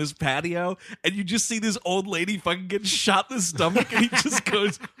looking out on this patio, and you just see this old lady fucking get shot in the stomach, and he just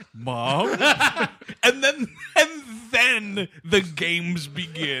goes, "Mom," and then the games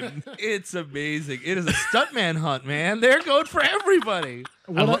begin. It's amazing. It is a stuntman hunt, man. They're going for everybody.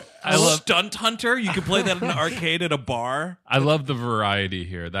 I love Stunt Hunter. You can play that in an arcade at a bar. I love the variety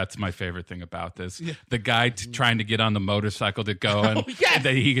here. That's my favorite thing about this. The guy trying to get on the motorcycle to go, and, yes! and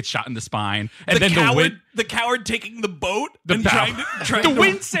then he gets shot in the spine, and then The coward taking the boat the and bow- trying the to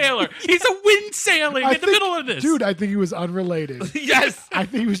wind sailor. He's a wind sailing in the middle of this. Dude, I think he was unrelated. Yes. I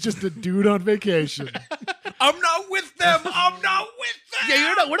think he was just a dude on vacation. I'm not with them. I'm not with them.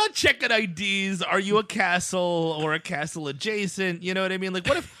 Yeah, we're not checking IDs. Are you a castle or a castle adjacent? You know what I mean? Like,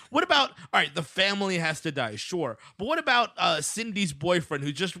 what about, all right, the family has to die, sure. But what about Cindy's boyfriend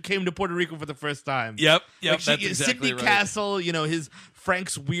who just came to Puerto Rico for the first time? Yep. Like That's exactly Cindy right. Castle, his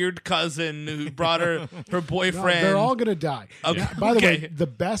Frank's weird cousin who brought her No, boyfriend. they're all gonna die. Okay. Now, by the way, Okay. the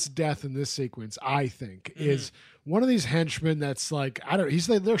best death in this sequence, I think, is one of these henchmen that's like, I don't. He's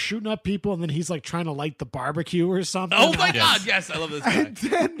like they're shooting up people, and then he's like trying to light the barbecue or something. Oh my God! Yes, I love this guy. And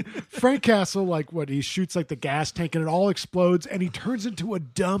then Frank Castle, he shoots like the gas tank and it all explodes and he turns into a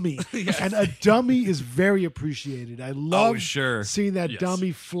dummy. And a dummy is very appreciated. I love sure. seeing that Yes.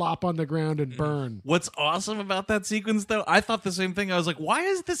 dummy flop on the ground and burn. What's awesome about that sequence, though, I thought the same thing. I was like, why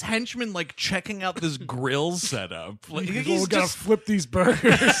is this henchman like checking out this grill setup? Like, He's he's gotta just flip these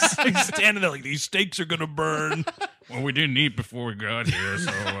burgers. he's standing there like these steaks are gonna burn. Well, we didn't eat before we got here,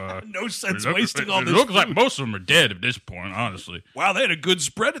 so No sense it wasting all it this. looks like food. most of them are dead at this point. Honestly, Wow, they had a good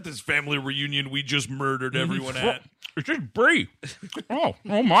spread at this family reunion we just murdered everyone at. it's just Brie. Oh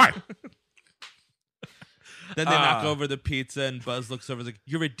my! Then they knock over the pizza, and Buzz looks over. Like,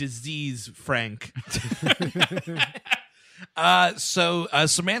 "You're a disease, Frank." So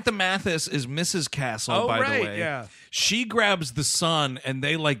Samantha Mathis is Mrs. Castle, by right, the way. yeah. She grabs the son, and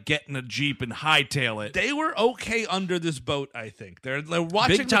they like get in a Jeep and hightail it. They were okay under this boat, I think. They're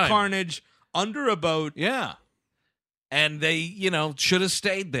watching Big the time. carnage under a boat. Yeah. And they, should have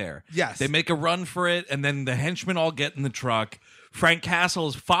stayed there. Yes. They make a run for it, and then the henchmen all get in the truck. Frank Castle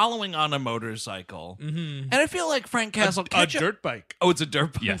is following on a motorcycle. Mm-hmm. And I feel like Frank Castle... A dirt bike. Oh, it's a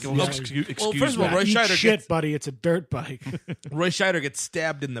dirt bike? Yes. Well, Yeah. excuse first of all, me. Roy Eat Scheider shit, gets- buddy. It's a dirt bike. Roy Scheider gets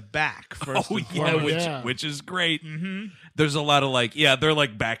stabbed in the back first. Oh, and yeah, foremost. which is great. Mm-hmm. There's a lot of they're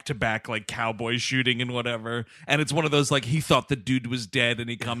like back-to-back like cowboy shooting and whatever. And it's one of those like he thought the dude was dead and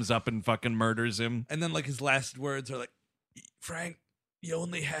he comes up and fucking murders him. And then like his last words are like, Frank, you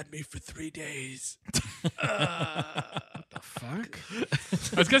only had me for 3 days. Fuck.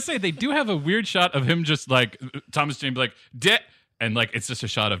 I was gonna say they do have a weird shot of him just like Thomas Jane be like dead, and like it's just a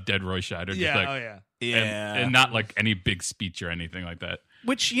shot of dead Roy Scheider. Just Yeah, like, oh yeah. Yeah. and not like any big speech or anything like that.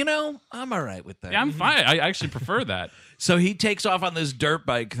 Which, I'm all right with that. Yeah, I'm fine. I actually prefer that. So he takes off on this dirt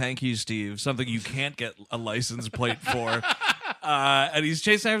bike. Thank you, Steve. Something you can't get a license plate for. And he's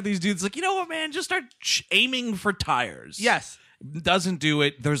chasing after these dudes. Like, you know what, man? Just start aiming for tires. Yes. Doesn't do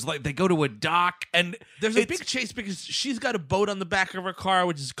it. There's they go to a dock and There's a it's- big chase because she's got a boat on the back of her car,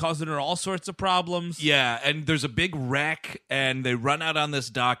 which is causing her all sorts of problems. Yeah, and there's a big wreck, and they run out on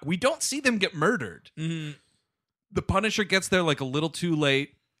this dock. We don't see them get murdered. Mm-hmm. The Punisher gets there like a little too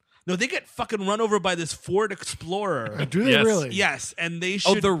late. No, they get fucking run over by this Ford Explorer. Do they Yes. really? Yes, and they Oh,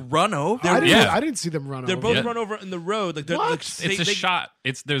 should. they're run over. Yeah. I didn't see them run They're over. both Yeah. run over in the road. Like, they're, What? like It's a shot.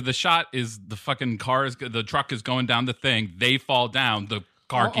 It's there. The shot is the fucking the truck is going down the thing. They fall down. The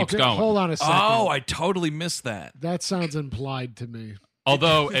car keeps okay, going. Hold on a second. Oh, I totally missed that. That sounds implied to me.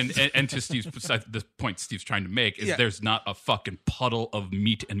 Although, and to Steve's the point Steve's trying to make is Yeah. there's not a fucking puddle of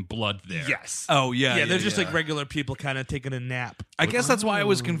meat and blood there. Yes. Oh yeah, Yeah, they're just like regular people kind of taking a nap. I guess that's why I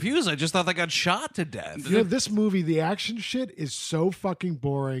was confused. I just thought they got shot to death. You know, this movie, the action shit is so fucking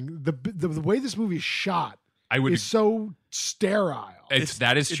boring. The way this movie is shot I would. is so sterile.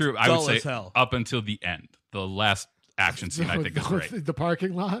 That is it's true. I would dull say as hell. up until the end, the last action scene, I think is great. The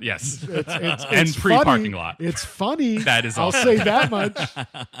parking lot. Yes. It's And pre-parking lot. It's funny. That is I'll awesome. say that much.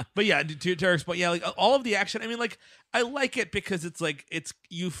 But yeah, to Eric's point, yeah, like all of the action. I mean, like I like it because it's like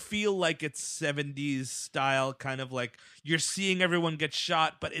you feel like it's 70s style, kind of like you're seeing everyone get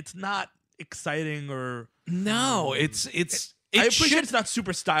shot, but it's not exciting or. No, I it appreciate should. it's not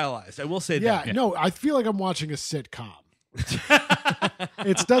super stylized. I will say Yeah, that. no, I feel like I'm watching a sitcom.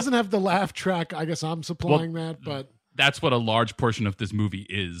 It doesn't have the laugh track. I guess I'm supplying that, but That's what a large portion of this movie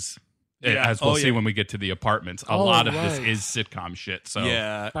is. Yeah. As we'll Oh, see yeah. when we get to the apartments. A Oh, lot of this right. is sitcom shit. So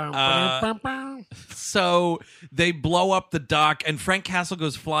Yeah. Bow, bow, bow, bow. So they blow up the dock, and Frank Castle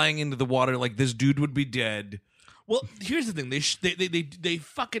goes flying into the water like this dude would be dead. Well, here's the thing: they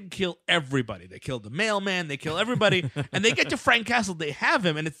fucking kill everybody. They kill the mailman. They kill everybody, and they get to Frank Castle. They have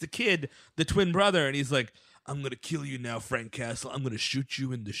him, and it's the kid, the twin brother, and he's like, "I'm gonna kill you now, Frank Castle. I'm gonna shoot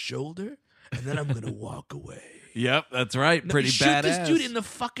you in the shoulder, and then I'm gonna walk away." Yep, that's right. Pretty shoot badass. this dude in the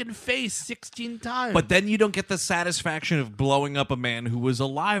fucking face 16 times. But then you don't get the satisfaction of blowing up a man who was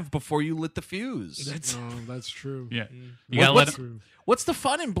alive before you lit the fuse. That's true. yeah, you gotta let That's him. true. What's the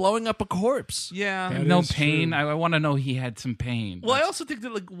fun in blowing up a corpse? yeah. That No is pain. true. I want to know he had some pain. Well, I also think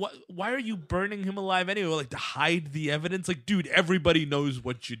that like, why are you burning him alive anyway? Like to hide the evidence? Like, dude, everybody knows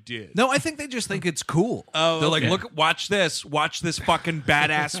what you did. No, I think they just think it's cool. Oh, They're like, okay. look, watch this fucking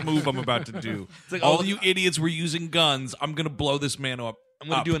badass move I'm about to do. like, all oh, you idiots were using guns. I'm gonna blow this man up. I'm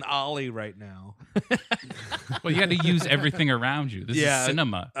gonna do an ollie right now. Well, you got to use everything around you. This Yeah. is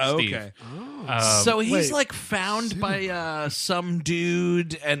cinema, Oh, Steve. okay. So he's wait. like found by some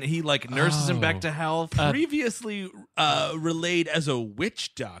dude, and he like nurses him back to health. Previously relayed as a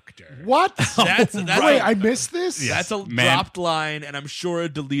witch doctor. What? That's Wait, I missed this? That's a Man. dropped line, and I'm sure a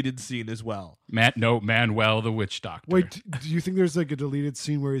deleted scene as well. Manuel the witch doctor. Wait, do you think there's like a deleted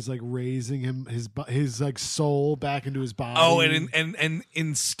scene where he's like raising his like soul back into his body? Oh, and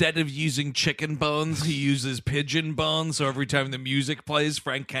instead of using chicken bones, he uses pigeon bones. So every time the music plays,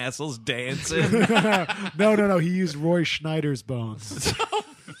 Frank Castle's dancing. no. He used Roy Schneider's bones.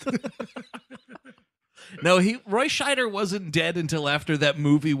 No, Roy Scheider wasn't dead until after that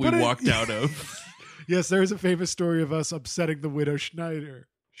movie we But it- walked out of. Yes, there is a famous story of us upsetting the widow Schneider.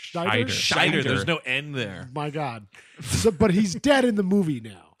 Schneider. Scheider, there's no end there. My God. But he's dead in the movie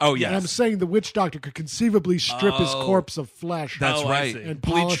now. Oh, yes. And I'm saying the witch doctor could conceivably strip his Oh. corpse of flesh That's Oh, I right. see. and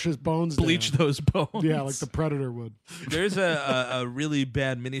polish his bones bleach down. those bones. Yeah, like the Predator would. There's a really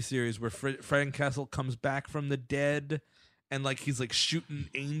bad miniseries where Frank Castle comes back from the dead, and like he's like shooting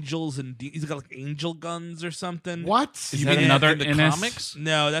angels and he's got like angel guns or something. What? Is You that mean another in the Ennis? comics?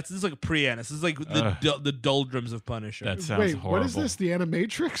 No, this is like pre-Ennis. This is like the doldrums of Punisher. That sounds Wait, horrible. what is this? The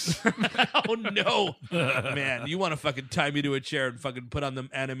Animatrix? Oh no, man! You want to fucking tie me to a chair and fucking put on the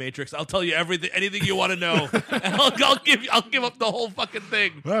Animatrix? I'll tell you anything you want to know. I'll give up the whole fucking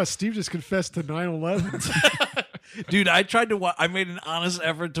thing. Wow, Steve just confessed to 9/11. Dude, I tried to I made an honest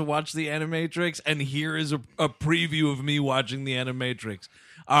effort to watch the Animatrix, and here is a preview of me watching the Animatrix.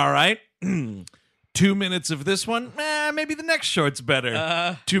 All right. 2 minutes of this one, maybe the next short's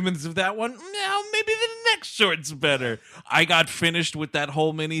better. 2 minutes of that one, no, maybe the next short's better. I got finished with that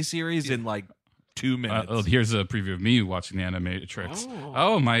whole miniseries in like 2 minutes. Here's a preview of me watching the Animatrix.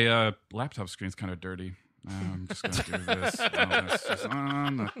 Oh, my laptop screen's kind of dirty. I'm just going to do this. This is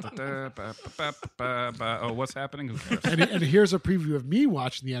on. Oh, what's happening? Who cares? and here's a preview of me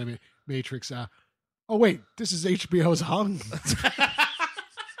watching the Animatrix. Oh, wait, this is HBO's Hung.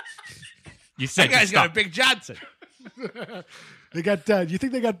 You said That guy's to got a stop. Big Johnson. They got, you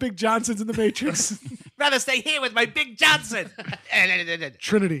think they got Big Johnsons in the Matrix? Rather stay here with my Big Johnson.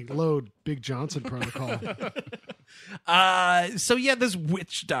 Trinity, load, Big Johnson protocol. So yeah, this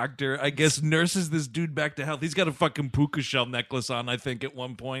witch doctor, I guess, nurses this dude back to health. He's got a fucking puka shell necklace on, I think, at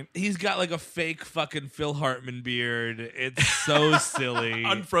one point. He's got like a fake fucking Phil Hartman beard. It's so silly.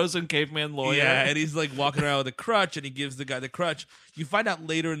 Unfrozen caveman lawyer. Yeah, and he's like walking around with a crutch, and he gives the guy the crutch. You find out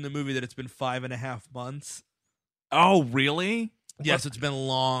later in the movie that it's been 5.5 months. Oh, really? Yes, it's been a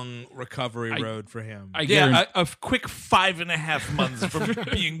long recovery road for him. I Yeah, guarantee- a quick 5.5 months from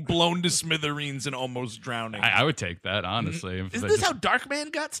being blown to smithereens and almost drowning. I would take that, honestly. If Isn't they this just- how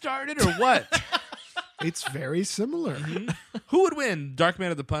Darkman got started, or what? It's very similar. Who would win, Darkman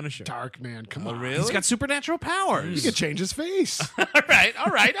or the Punisher? Darkman, come Oh, on. really? He's got supernatural powers. He could change his face. all right.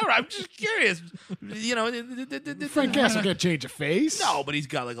 I'm just curious. You know, Frank Castle can't change a face. No, but he's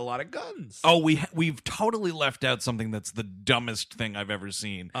got like a lot of guns. Oh, we've totally left out something that's the dumbest thing I've ever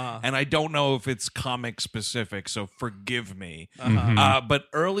seen, and I don't know if it's comic specific, so forgive me. But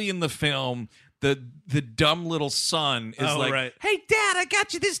early in the film, the dumb little son is like, right. "Hey, Dad, I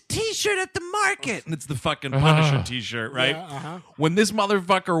got you this T-shirt at the market," and it's the fucking Punisher T-shirt, right? When this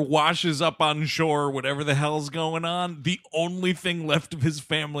motherfucker washes up on shore, whatever the hell's going on, the only thing left of his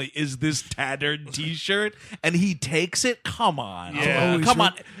family is this tattered T-shirt, and he takes it. Come on, Yeah. come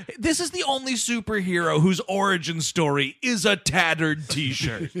on. This is the only superhero whose origin story is a tattered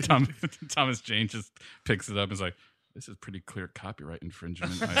T-shirt. Thomas Jane just picks it up and is like, this is pretty clear copyright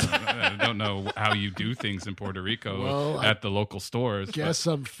infringement. I don't know how you do things in Puerto Rico Well, at the local stores. but- Guess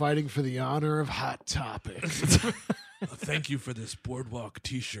I'm fighting for the honor of Hot Topic. Thank you for this boardwalk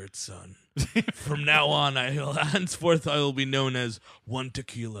T-shirt, son. From now on, henceforth I will be known as 1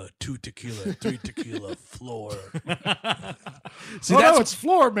 tequila, 2 tequila, 3 tequila, floor. See, no, it's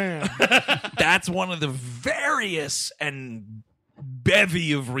Floor Man. that's one of the various and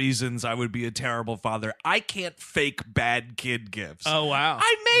bevy of reasons I would be a terrible father. I can't fake bad kid gifts. Oh wow!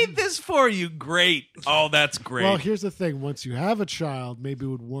 I made this for you. Great. Oh, that's great. Well, here's the thing. Once you have a child, maybe it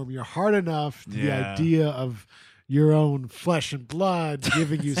would warm your heart enough to the Yeah. idea of your own flesh and blood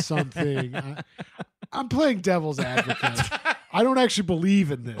giving you something. I'm playing devil's advocate. I don't actually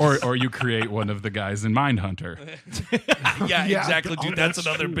believe in this. Or you create one of the guys in Mindhunter. yeah, Yeah, exactly, dude. oh, That's that's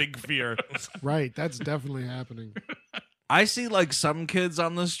another true. big fear. Right, that's definitely happening. I see like some kids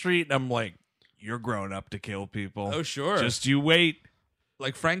on the street, and I'm like, you're grown up to kill people. Oh sure, Just you wait.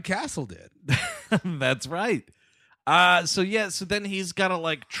 like Frank Castle did. That's right. So then he's got to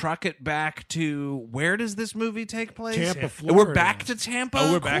like truck it back to, where does this movie take place? Tampa, And Florida. we're back to Tampa.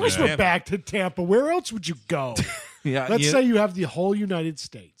 Oh, we're Of back course, to we're Tampa. back to Tampa. Where else would you go? Yeah, Let's say you have the whole United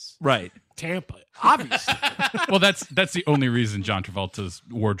States. right. Tampa, obviously. Well, that's the only reason John Travolta's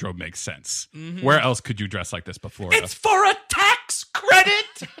wardrobe makes sense. Where else could you dress like this before? It's for a tax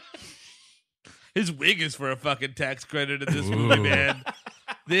credit. His wig is for a fucking tax credit in this movie, man.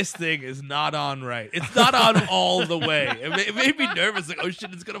 This thing is not on right. It's not on all the way. It made me nervous. Like, oh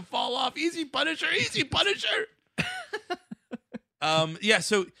shit, it's gonna fall off. Easy Punisher, easy Punisher.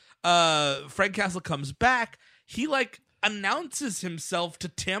 So Frank Castle comes back. He like announces himself to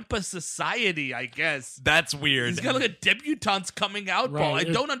Tampa society, I guess. That's weird. He's got like a debutante's coming out ball. I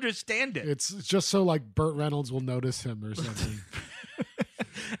Right. don't understand it. It's just so like Burt Reynolds will notice him or something.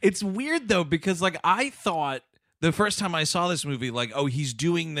 It's weird though, because like I thought the first time I saw this movie, like, oh, he's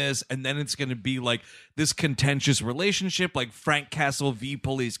doing this, and then it's going to be like this contentious relationship, like Frank Castle v.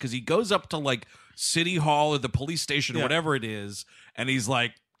 Police, because he goes up to like City Hall or the police station or Yeah. whatever it is, and he's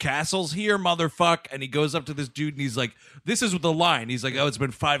like, Castle's here, motherfuck. And he goes up to this dude and he's like, this is the line. He's like, oh, it's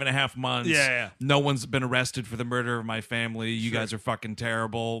been 5.5 months. Yeah. No one's been arrested for the murder of my family. You guys are fucking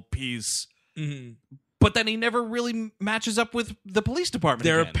terrible. Peace. Mhm. But then he never really matches up with the police department.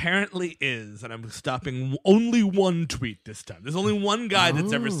 There again. apparently is, and I'm stopping only one tweet this time. There's only one guy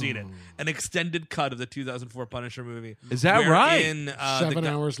that's ever seen it. An extended cut of the 2004 Punisher movie. Is that right? wherein, 7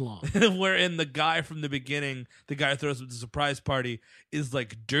 hours long. wherein the guy from the beginning, the guy who throws up the surprise party, is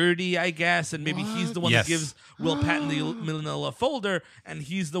like dirty, I guess, and maybe he's the one Yes. that gives Will Patton the manila folder, and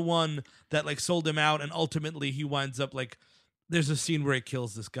he's the one that like sold him out, and ultimately he winds up like, there's a scene where he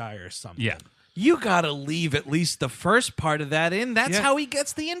kills this guy or something. Yeah. You gotta leave at least the first part of that in. That's Yeah. how he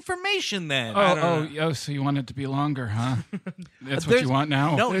gets the information then. Oh, so you want it to be longer, huh? That's what There's- you want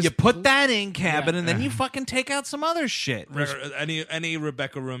now? No, you put that in, Cabin, and then Yeah. you fucking take out some other shit. Any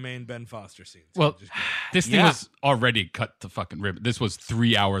Rebecca Romaine, Ben Foster scenes. Well, this thing Yeah. was already cut to fucking ribbon. This was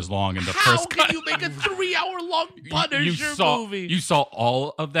 3 hours long in the How first can cut. you make a 3-hour-long Punisher you saw, movie? You saw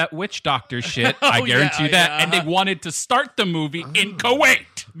all of that witch doctor shit. I Oh, guarantee yeah, that. yeah, And they wanted to start the movie in Kuwait.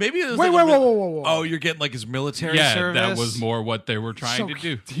 Maybe it was Wait, like wait, a whoa, real- whoa, whoa, whoa. Oh, you're getting like his military Yeah, service? that was more what they were trying So to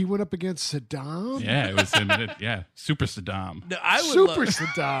do. he went up against Saddam? Yeah, it was Super Saddam. No, I would Super love-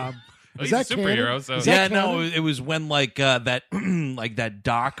 Saddam. Well, Is he's that a superhero, canon? so- Is Yeah, that no, canon? it was when like that like that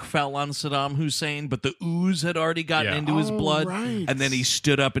doc fell on Saddam Hussein, but the ooze had already gotten Yeah. into his Oh, blood, right. and then he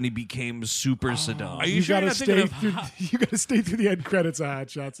stood up and he became Super Saddam. Are you sure you're gotta not thinking stay of through. Hot- You gotta stay through the end credits of Hot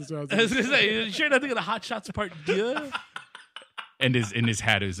Shots. As well. I was gonna say, you sure you're not thinking of Hot Shots Part 2? And his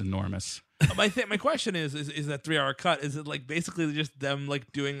hat is enormous. My question is that 3-hour cut, is it like basically just them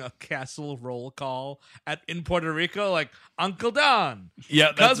like doing a castle roll call in Puerto Rico, like Uncle Don, Yeah,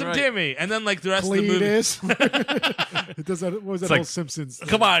 that's Cousin right. Timmy, and then like the rest of the movie? Cletus. It does that. What was that like- whole Simpsons? thing?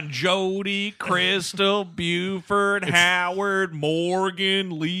 Come on, Jody, Crystal, Buford, Howard,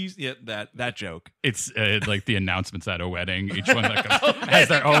 Morgan, Lee. Yeah, that joke. It's like the announcements at a wedding. Each one like has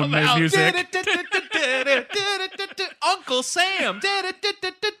their own music. Uncle Sam.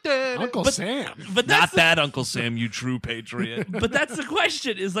 Uncle Sam. But Not that's that Uncle Sam, you true patriot. but that's the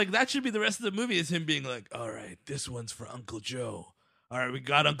question. Is like that should be the rest of the movie. Is him being like, all right, this one's for Uncle Joe. All right, we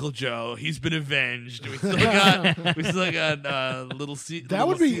got Uncle Joe. He's been avenged. We still got little C. That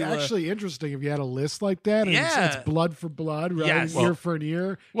would be actually interesting if you had a list like that. And Yeah. it's blood for blood, right? Yes. Ear for an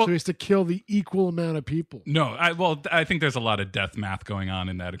ear. Well- So he has to kill the equal amount of people. No, I think there's a lot of death math going on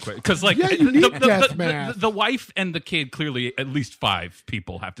in that equation. Because like Yeah, you need the, death math. The wife and the kid, clearly at least 5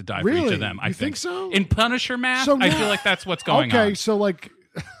 people have to die for each Really? of them. I You think so? In Punisher math, So I now- feel like that's what's going Okay, on. so like,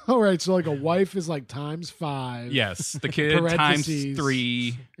 all right, so like a wife is like times 5. Yes, the kid times Parentheses.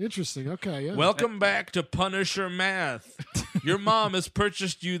 3. Interesting. Okay, yeah. Welcome back to Punisher Math. Your mom has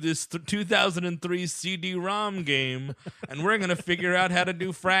purchased you this 2003 CD-ROM game, and we're going to figure out how to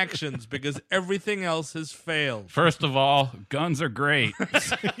do fractions because everything else has failed. First of all, guns are great.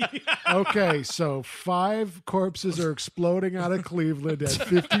 Okay, so 5 corpses are exploding out of Cleveland at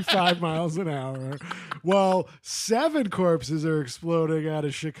 55 miles an hour. Well, 7 corpses are exploding out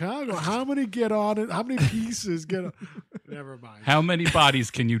of Chicago. How many get on it? How many pieces get on? Never mind. How many bodies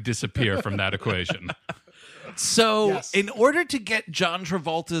can you disappear from that equation? So, Yes. in order to get John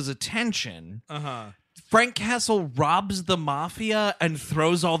Travolta's attention, Frank Castle robs the mafia and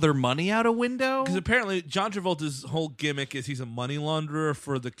throws all their money out a window. Because apparently John Travolta's whole gimmick is he's a money launderer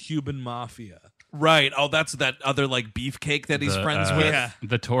for the Cuban mafia. Right. Oh, that's that other like beefcake that he's The, friends with. Yeah.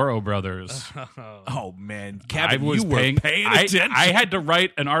 The Toro brothers. Oh man, I Kevin, was you were paying attention. I had to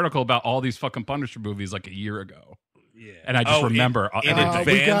write an article about all these fucking Punisher movies like a year ago. Yeah. And I just Oh, remember in everything.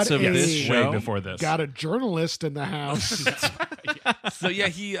 we got advance of a- this way show. before this. Got a journalist in the house. So yeah,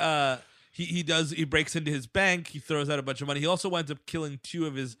 he breaks into his bank, he throws out a bunch of money. He also winds up killing 2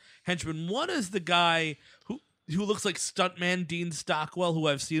 of his henchmen. One is the guy who looks like stuntman Dean Stockwell, who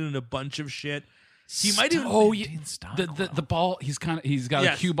I've seen in a bunch of shit. He might even The ball. He's got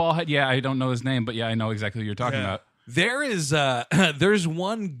Yes. a cue ball head. Yeah, I don't know his name, but yeah, I know exactly who you're talking about. There is there's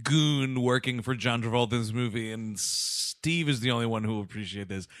one goon working for John Travolta in this movie, and Steve is the only one who will appreciate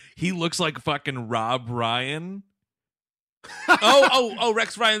this. He looks like fucking Rob Ryan.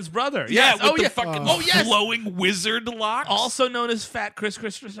 Rex Ryan's brother. Yeah, Yes. with Oh the yeah. fucking Oh yes. flowing wizard locks. Also known as Fat Chris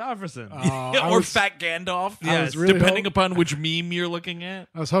Christopherson. I or was- Fat Gandalf. I was really depending upon which meme you're looking at.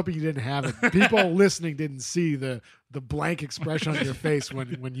 I was hoping you didn't have it. People listening didn't see the blank expression on your face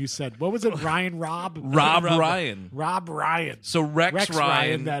when you said, what was it? Rob Ryan. Rob Ryan. So Rex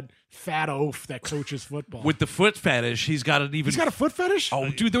Ryan, that fat oaf that coaches football. with the foot fetish, he's got an even. He's got a foot fetish? Oh,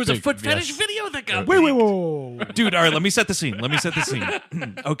 dude, there was a Big- foot fetish yes. video that got Wait, leaked. whoa. Dude, all right, let me set the scene.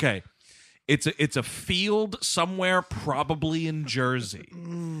 Okay. It's a field somewhere, probably in Jersey.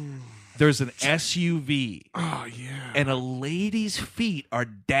 There's an SUV. Oh, yeah. And a lady's feet are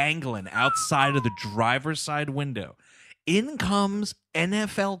dangling outside of the driver's side window. In comes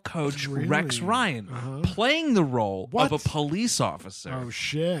NFL coach Rex Ryan, playing the role of a police officer. Oh,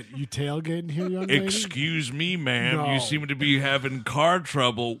 shit. You tailgating here, young lady? Excuse me, ma'am. No. You seem to be having car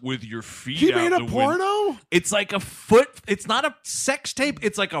trouble with your feet He out made the a porno? window. It's like a foot. It's not a sex tape.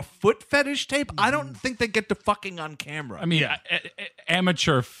 It's like a foot fetish tape. I don't think they get to fucking on camera. I mean,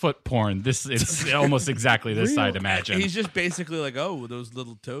 amateur foot porn. This is almost exactly this, I'd imagine. He's just basically like, oh, those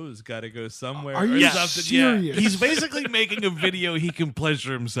little toes got to go somewhere. Are or you something. serious? he's basically making a video he can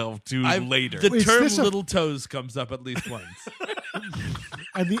pleasure himself to later. The Wait, is term this a- little toes comes up at least once.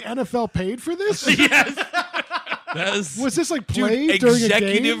 And the NFL paid for this? That's- Was this like Dude, played during a game?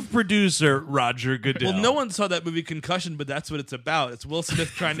 executive producer Roger Goodell. Well, no one saw that movie Concussion, but that's what it's about. It's Will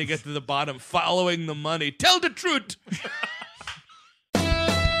Smith trying to get to the bottom, following the money. Tell the truth.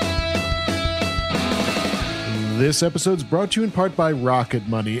 This episode's brought to you in part by Rocket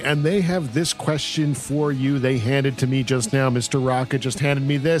Money, and they have this question for you. They handed to me just now. Mr. Rocket just handed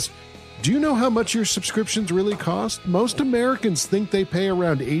me this. Do you know how much your subscriptions really cost? Most Americans think they pay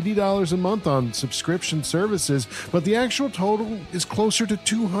around $80 a month on subscription services, but the actual total is closer to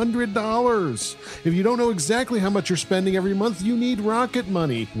 $200. If you don't know exactly how much you're spending every month, you need Rocket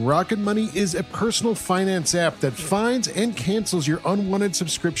Money. Rocket Money is a personal finance app that finds and cancels your unwanted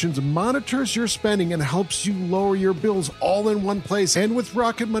subscriptions, monitors your spending, and helps you lower your bills all in one place. And with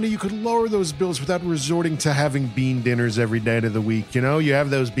Rocket Money, you could lower those bills without resorting to having bean dinners every day of the week. You know, you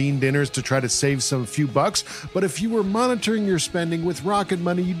have those bean dinners to try to save some few bucks, but if you were monitoring your spending with Rocket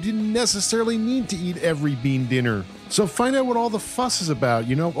Money, you didn't necessarily need to eat every bean dinner. So find out what all the fuss is about.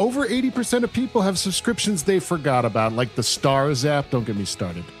 You know, over 80% of people have subscriptions they forgot about, like the Stars app. Don't get me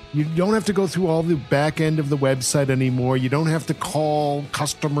started. You don't have to go through all the back end of the website anymore. You don't have to call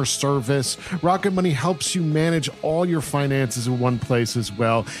customer service. Rocket Money helps you manage all your finances in one place as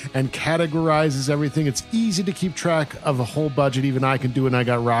well and categorizes everything. It's easy to keep track of a whole budget. Even I can do it, and I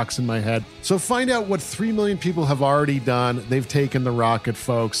got rocks in my head. So find out what 3 million people have already done. They've taken the Rocket,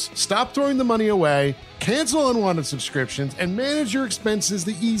 folks. Stop throwing the money away. Cancel unwanted subscriptions and manage your expenses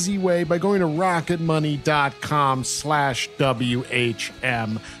the easy way by going to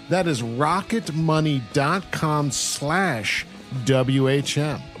rocketmoney.com/WHM. That is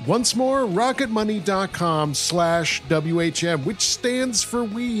rocketmoney.com/WHM. Once more, rocketmoney.com/WHM, which stands for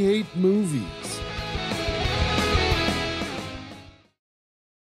We Hate Movies.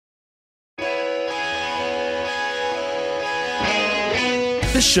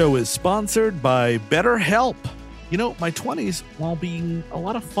 This show is sponsored by BetterHelp. You know, my 20s, while being a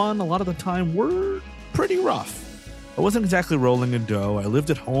lot of fun a lot of the time, were pretty rough. I wasn't exactly rolling in dough. I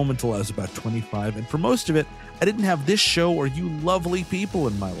lived at home until I was about 25, and for most of it, I didn't have this show or you lovely people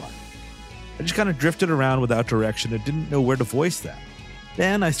in my life. I just kind of drifted around without direction and didn't know where to voice that.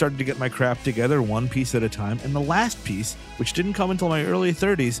 Then I started to get my crap together one piece at a time, and the last piece, which didn't come until my early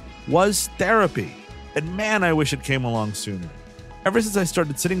 30s, was therapy. And man, I wish it came along sooner. Ever since I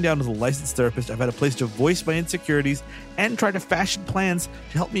started sitting down with a licensed therapist, I've had a place to voice my insecurities and try to fashion plans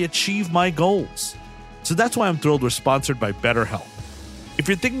to help me achieve my goals. So that's why I'm thrilled we're sponsored by BetterHelp. If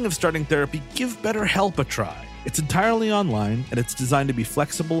you're thinking of starting therapy, give BetterHelp a try. It's entirely online, and it's designed to be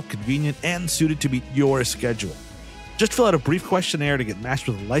flexible, convenient, and suited to meet your schedule. Just fill out a brief questionnaire to get matched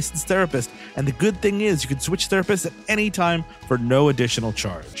with a licensed therapist, and the good thing is you can switch therapists at any time for no additional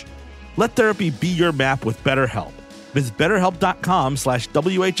charge. Let therapy be your map with BetterHelp. Visit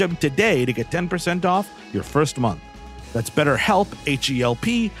BetterHelp.com/WHM today to get 10% off your first month. That's BetterHelp,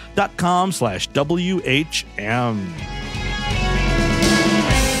 HELP.com/WHM.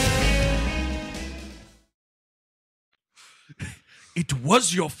 It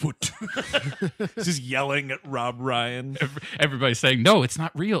was your foot. Just yelling at Rob Ryan. Everybody's saying, no, it's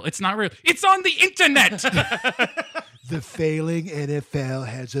not real. It's not real. It's on the internet. The failing NFL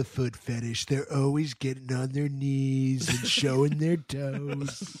has a foot fetish. They're always getting on their knees and showing their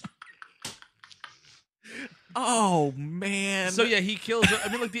toes. Oh, man. So yeah, he kills. I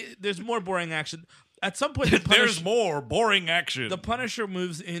mean, like there's more boring action. At some point, there's more boring action. The Punisher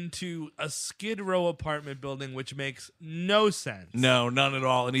moves into a Skid Row apartment building, which makes no sense. No, none at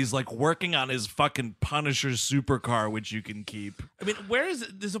all. And he's like working on his fucking Punisher supercar, which you can keep. I mean, where is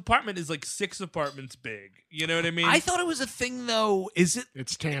it? This apartment is like 6 apartments big. You know what I mean? I thought it was a thing, though. Is it?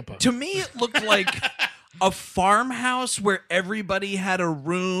 It's Tampa. To me, it looked like a farmhouse where everybody had a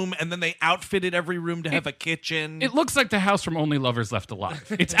room, and then they outfitted every room to have a kitchen. It looks like the house from Only Lovers Left Alive.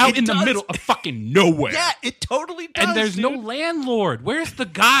 It's out in the does. middle of fucking nowhere. yeah, it totally does. And there's no dude. landlord. Where's the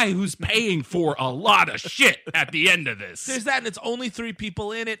guy who's paying for a lot of shit at the end of this? There's that, and it's only 3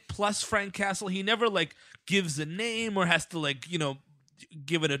 people in it, plus Frank Castle. He never, like, gives a name or has to, like,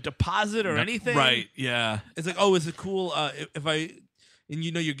 give it a deposit or anything. Right, yeah. It's like, oh, is it cool if I... And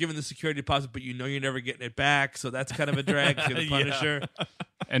you're giving the security deposit, but you're never getting it back, so that's kind of a drag to the Punisher.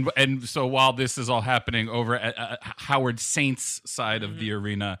 And so while this is all happening over at Howard Saint's side of the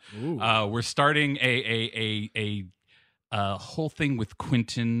arena, we're starting a whole thing with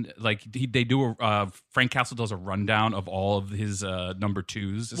Quentin. Like they do Frank Castle does a rundown of all of his number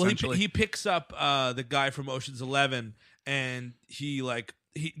twos. Well, Essentially, he picks up the guy from Ocean's 11, and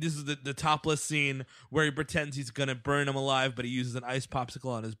this is the topless scene where he pretends he's gonna burn him alive, but he uses an ice popsicle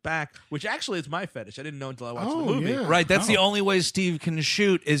on his back, which actually is my fetish. I didn't know until I watched the movie. Yeah. Right, that's the only way Steve can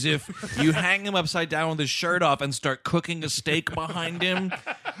shoot is if you hang him upside down with his shirt off and start cooking a steak behind him,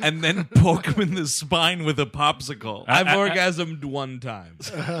 and then poke him in the spine with a popsicle. I've orgasmed 1 time.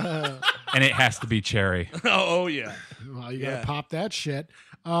 and it has to be Cherry. Oh yeah. Well, you gotta Yeah. pop that shit.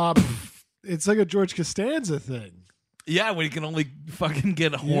 It's like a George Costanza thing. Yeah, when he can only fucking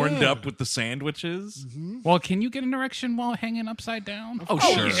get horned Yeah. up with the sandwiches. Well, can you get an erection while hanging upside down? Oh,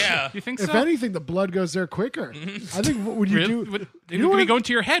 sure. Yeah. You think If so? anything, the blood goes there quicker. I think when you Really? do, What- you it know could be what? going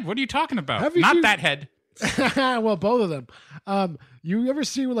to your head. What are you talking about? Have you Not seen- that head. well, both of them. You ever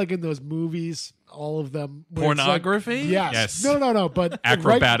see like in those movies, all of them where it's like- Pornography? yes. Yes. No. But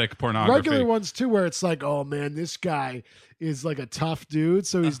Acrobatic pornography. regular ones too, where it's like, oh man, this guy is like a tough dude,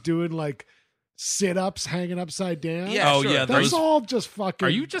 so he's doing like sit-ups, hanging upside down. Yeah, Oh, sure. yeah, That's those- all just fucking.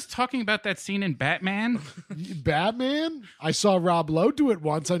 Are you just talking about that scene in Batman? Batman? I saw Rob Lowe do it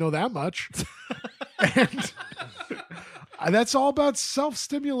once. I know that much. And that's all about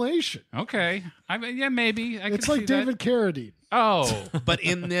self-stimulation. Okay. I mean, yeah, maybe. It's like David Carradine. Oh. But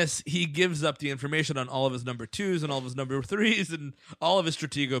in this, he gives up the information on all of his number 2s and all of his number 3s and all of his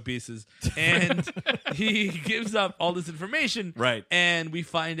Stratego pieces. And he gives up all this information. Right. And we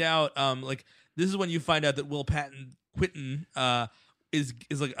find out, this is when you find out that Will Quinton is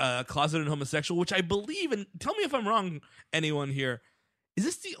like a closeted homosexual, which I believe, and tell me if I'm wrong, anyone here, is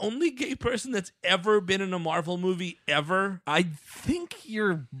this the only gay person that's ever been in a Marvel movie ever? I think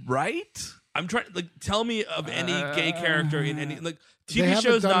you're right. I'm trying, tell me of any gay character in any, They TV haven't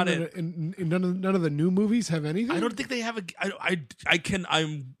shows done not it in. in none of the new movies have anything. I don't think they have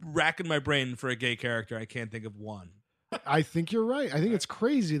I'm racking my brain for a gay character. I can't think of one. I think you're right. I think it's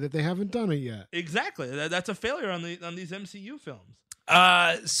crazy that they haven't done it yet. Exactly. That's a failure on these MCU films.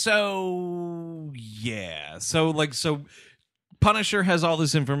 So yeah. So Punisher has all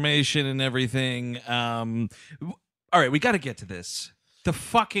this information and everything. All right, we got to get to this.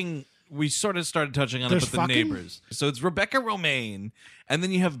 We sort of started touching on There's it, but fucking? the neighbors. So it's Rebecca Romaine, and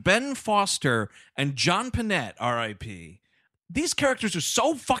then you have Ben Foster and John Panette, R.I.P. These characters are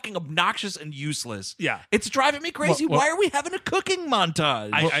so fucking obnoxious and useless. Yeah. It's driving me crazy. Well- Why are we having a cooking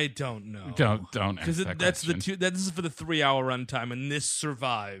montage? I don't know. Don't Because ask that that's the question. this is for the 3-hour runtime, and this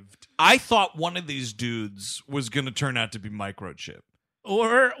survived. I thought one of these dudes was going to turn out to be Microchip.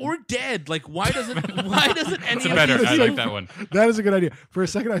 Or dead. Like why doesn't any It's a of better. these I like that one. That is a good idea. For a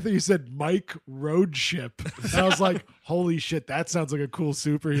second, I thought you said Mike Roadship. And I was like, holy shit, that sounds like a cool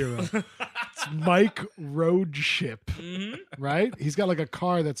superhero. It's Mike Roadship, right? He's got like a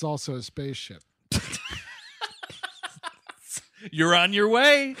car that's also a spaceship. You're on your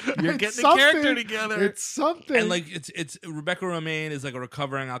way. You're It's getting a character something. together. It's something. And it's Rebecca Romaine is like a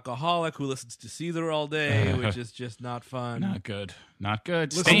recovering alcoholic who listens to Caesar all day, which is just not fun. Not good. Not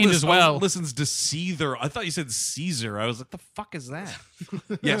good. Listen- Stained as well. listens to Seether. I thought you said Caesar. I was like, the fuck is that?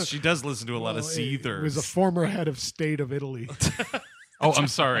 Yes, she does listen to a lot of Seethers. He was a former head of state of Italy. Oh, I'm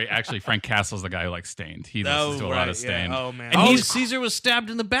sorry. Actually, Frank Castle's the guy who likes Stained. He listens to a lot of Stained. Yeah. Oh man. and Caesar was stabbed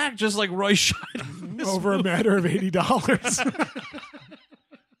in the back just like Roy Scheider. Over a matter of $80.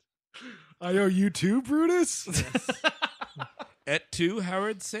 I owe you too, Brutus. Et tu,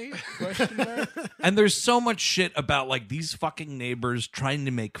 Howard Saint? Question mark. And there's so much shit about like these fucking neighbors trying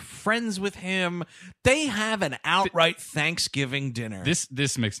to make friends with him. They have an outright Thanksgiving dinner.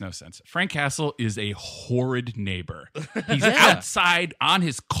 This makes no sense. Frank Castle is a horrid neighbor. He's outside on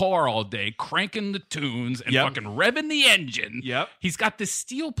his car all day, cranking the tunes and Yep. fucking revving the engine. Yep. He's got the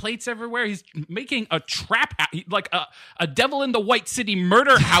steel plates everywhere. He's making a trap, like a Devil in the White City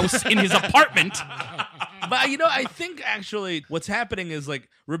murder house in his apartment. But I think actually what's happening is like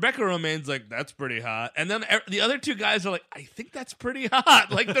Rebecca Romaine's like, that's pretty hot, and then the other two guys are like, I think that's pretty hot.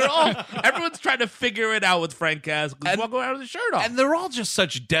 Like everyone's trying to figure it out with Frank Castle. He's walking around with his shirt off, And they're all just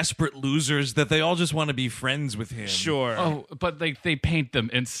such desperate losers that they all just want to be friends with him. sure. Oh, but they paint them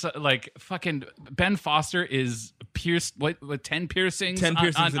in like fucking Ben Foster is pierced with 10 piercings, 10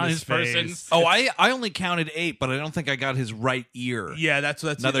 piercings on in his his person. face. Oh, I only counted 8, but I don't think I got his right ear. Yeah, that's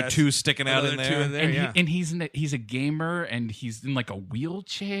Another 2 sticking out in another 2 there. in there. And, yeah. he's a gamer, and he's in like a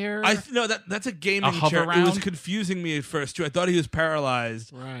wheelchair. No, that's a gaming hover chair. It was round? confusing me at first too. I thought he was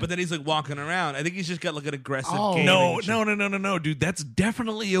paralyzed, Right. but then he's like walking around. I think he's just got like an aggressive. Oh. gaming No, dude. That's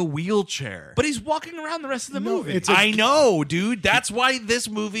definitely a wheelchair. But he's walking around the rest of the No, movie. it's a- I know, dude. That's why this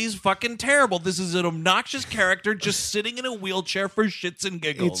movie's fucking terrible. This is an obnoxious character just sitting in a wheelchair for shits and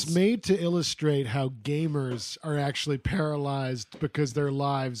giggles. It's made to illustrate how gamers are actually paralyzed because their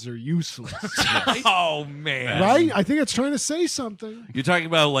lives are useless. Oh man. Right? I think it's trying to say something. You're talking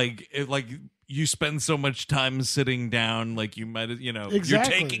about like you spend so much time sitting down, like you might, Exactly. you're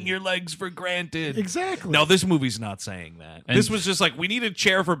taking your legs for granted. Exactly. No, this movie's not saying that. And- This was just like, we need a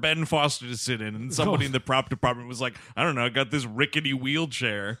chair for Ben Foster to sit in, and somebody in the prop department was like, I don't know, I got this rickety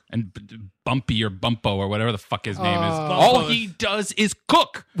wheelchair. and Bumpy or Bumpo or whatever the fuck his name is. Oh. All he does is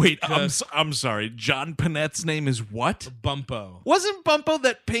cook. Wait, I'm sorry. John Panett's name is what? Bumpo. Wasn't Bumpo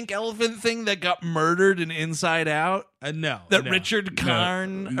that pink elephant thing that got murdered in Inside Out? No. That no. Richard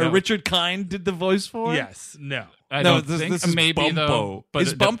Kind no. or Richard Kind did the voice for? Yes. No. I No, don't think this is maybe Bumpo. though. But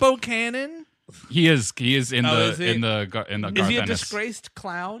Is Bumpo canon? He is in Oh, the is he? in the in the Is Garth he a Ennis. disgraced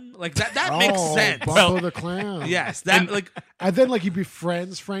clown? Like that makes Oh, sense. Bumpo the Clown. Yes. That like And then like he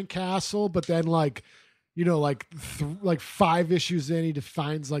befriends Frank Castle, but then like like 5 issues in, he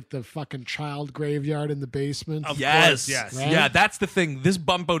defines like the fucking child graveyard in the basement. Of Yes. course, yes. Right? Yeah, that's the thing. This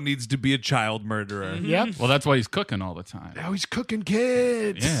Bumpo needs to be a child murderer. Yep. Well, that's why he's cooking all the time. Now he's cooking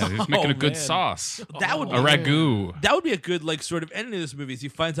kids. Yeah, he's making a good man. sauce. that would be A ragu. That would be a good like sort of ending of this movie. Is he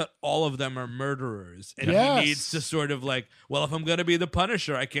finds out all of them are murderers, and Yes. he needs to sort of like, well, if I'm gonna be the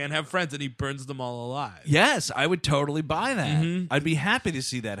Punisher, I can't have friends, and he burns them all alive. Yes, I would totally buy that. I'd be happy to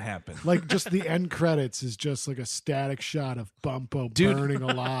see that happen. Like just the end credits is just like a static shot of Bumpo Dude. burning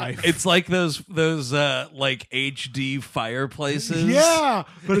alive. It's like those like HD fireplaces. Yeah,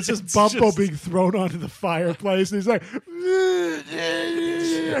 but it's just Bumpo just- being thrown onto the fireplace, and he's like, and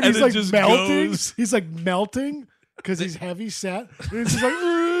he's it like just melting. goes. He's like melting because he's heavy set. And he's just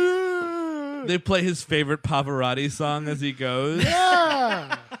like, They play his favorite Pavarotti song as he goes.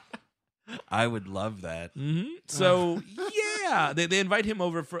 yeah. I would love that. So yeah, they invite him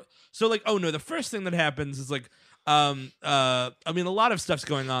over for. So like, oh no, the first thing that happens is like. I mean, a lot of stuff's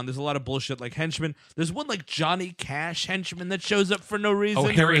going on. There's a lot of bullshit, like henchmen. There's one like Johnny Cash henchman that shows up for no reason. Oh,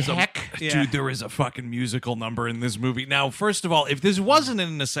 Harry There is a- Heck? Yeah. Dude, there is a fucking musical number in this movie. Now, first of all, if this wasn't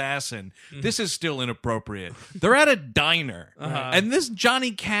an assassin, this is still inappropriate. They're at a diner, and this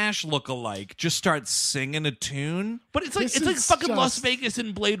Johnny Cash lookalike just starts singing a tune. But it's like This it's like is fucking Las just- Vegas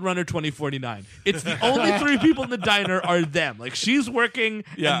in Blade Runner 2049. It's the only 3 people in the diner are them. Like she's working,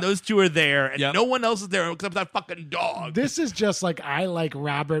 Yeah. and those 2 are there, and Yep. no one else is there except that fucking dog. This is just like I like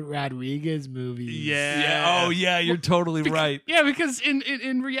Robert Rodriguez movies. yeah. Oh, yeah, you're totally right. Yeah, because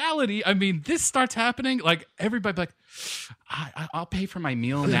in reality, I mean, this starts happening. Like everybody, like, I'll pay for my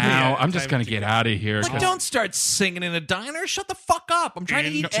meal now. Yeah, I'm just time gonna to get go. out of here. Like, 'cause- don't start singing in a diner. Shut the fuck up. I'm trying to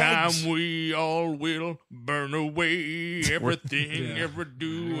In eat time eggs. we all will burn away everything ever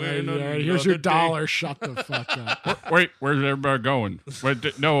do. Yeah, and yeah, here's your another day. dollar. Shut the fuck up. Wait, where's everybody going?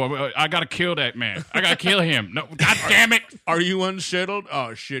 No, I gotta kill that man. I gotta kill him. No, god damn it! Are you unsettled?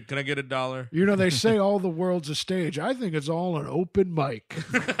 Oh shit! Can I get $1? You know, they say all the world's a stage. I think it's all an open mic.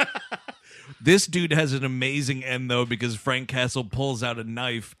 This dude has an amazing end, though, because Frank Castle pulls out a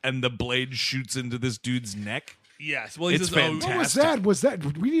knife and the blade shoots into this dude's neck. Yes. Well, he It's says, fantastic. What was that? Was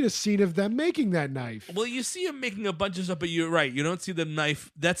that? We need a scene of them making that knife. Well, you see him making a bunch of stuff, but you're right. You don't see the knife.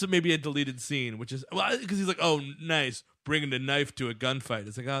 That's maybe a deleted scene, which is because he's like, "Oh, nice, bringing the knife to a gunfight."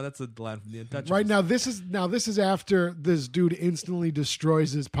 It's like, "Oh, that's a line from the Untouchables." Right now, this is after this dude instantly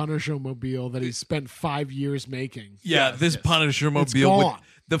destroys his Punisher mobile that he spent 5 years making. Yeah, Yes, this yes. Punisher It's mobile with gone.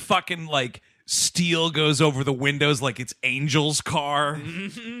 the fucking like steel goes over the windows like it's Angel's car,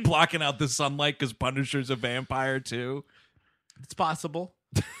 blocking out the sunlight because Punisher's a vampire too. It's possible.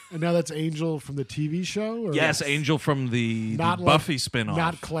 And now that's Angel from the TV show? Or Yes, Angel from the Not like- Buffy spinoff.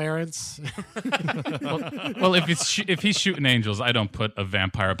 Not Clarence. Well, if he's shooting angels, I don't put a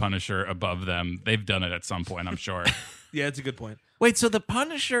vampire Punisher above them. They've done it at some point, I'm sure. Yeah, it's a good point. Wait, so the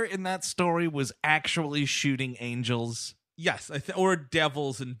Punisher in that story was actually shooting angels? Yes, or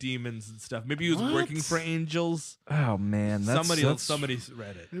devils and demons and stuff. Maybe he was What? working for angels. Oh man, Somebody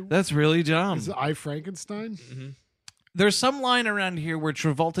read it. That's really dumb. Is it I Frankenstein? There's some line around here where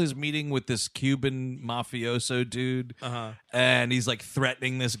Travolta's meeting with this Cuban mafioso dude, and he's like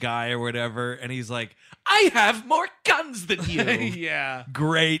threatening this guy or whatever, and he's like, "I have more guns than you." Yeah.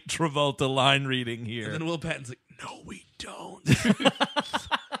 Great Travolta line reading here. And then Will Patton's like, "No, we don't.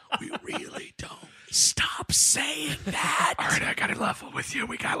 We really don't." Stop saying that. All right, I got to level with you.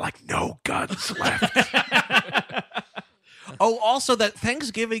 We got like no guns left. Oh, also that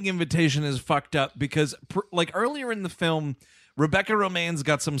Thanksgiving invitation is fucked up because like earlier in the film, Rebecca Romaine's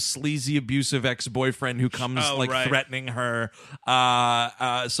got some sleazy, abusive ex-boyfriend who comes right. threatening her.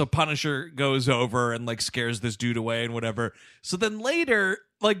 So Punisher goes over and like scares this dude away and whatever. So then later,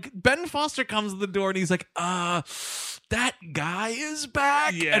 like Ben Foster comes to the door and he's like, that guy is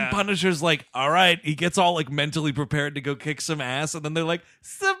back. Yeah. And Punisher's like, all right. He gets all like mentally prepared to go kick some ass. And then they're like,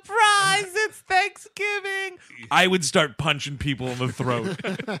 surprise, it's Thanksgiving. I would start punching people in the throat.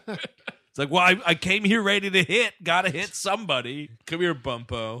 It's like, well, I came here ready to hit. Gotta hit somebody. Come here,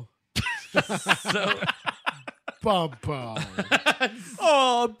 Bumpo. So Bumpo.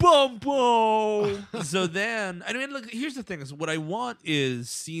 Oh, Bumpo. so then, I mean, look, here's the thing: is what I want is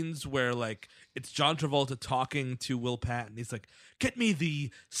scenes where like it's John Travolta talking to Will Patton. He's like, "Get me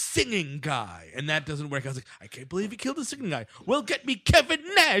the singing guy," and that doesn't work. I was like, "I can't believe he killed the singing guy." Well, get me Kevin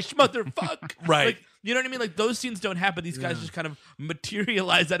Nash, motherfucker. Right. Like, you know what I mean? Like those scenes don't happen. These guys just kind of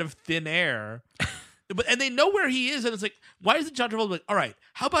materialize out of thin air. And they know where he is, and it's like, why isn't John Travolta like, all right,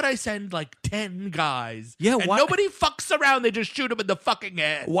 how about I send like 10 guys? Yeah, and why- nobody fucks around, they just shoot him in the fucking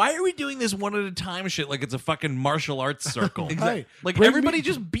head. Why are we doing this one at a time shit like it's a fucking martial arts circle? Hey, Like bring everybody me-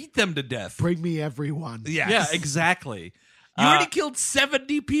 just beat them to death. Bring me everyone. Yes. Yeah, exactly. You already killed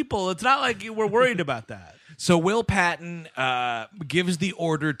 70 people. It's not like you were worried about that. So Will Patton gives the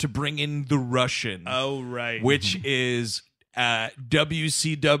order to bring in the Russian, Oh, right. which is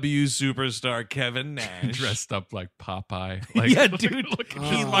WCW superstar Kevin Nash. Dressed up like Popeye. Like, Yeah, dude.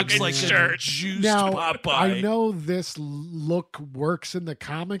 He Oh, looks like man. a juiced Now, Popeye. I know this look works in the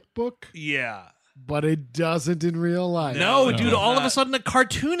comic book, Yeah. but it doesn't in real life. No, No, dude, it's all of a not. sudden a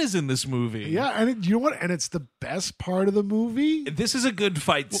cartoon is in this movie. Yeah, and you know what? And it's the best part of the movie. This is a good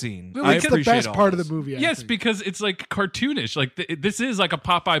fight scene. well, I It's the appreciate best all part of this. the movie. I yes, think. because it's like cartoonish. Like this is like a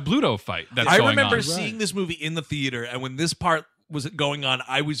Popeye Bluto fight. That's I going remember on. seeing this movie in the theater, and when this part was going on,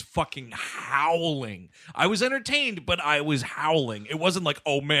 I was fucking howling. I was entertained, but I was howling. It wasn't like,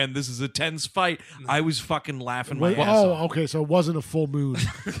 oh man, this is a tense fight. I was fucking laughing my Wait, ass off. okay, so it wasn't a full moon.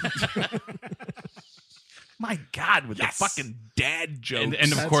 My God, with the fucking dad jokes.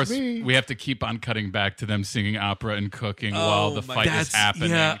 And of That's course, me. we have to keep on cutting back to them singing opera and cooking while the my- fight is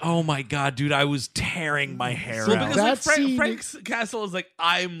happening. Yeah, oh my God, dude, I was tearing my hair Well, out. because That like scene- Frank's Castle is like,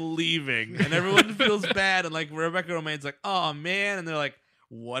 I'm leaving. And everyone feels bad. And like Rebecca Romaine's like, oh man. And they're like,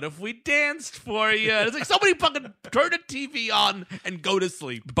 what if we danced for you? And it's like, somebody fucking turn the TV on and go to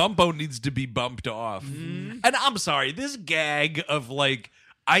sleep. Bumpo needs to be bumped off. And I'm sorry, this gag of like,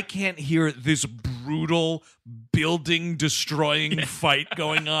 I can't hear this brutal building destroying fight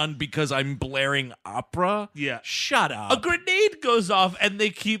going on because I'm blaring opera. Yeah. Shut up. A grenade goes off and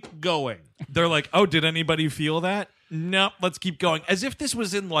they keep going. They're like, oh, did anybody feel that? Nope, let's keep going. As if this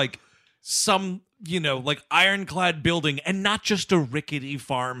was in like some, like ironclad building and not just a rickety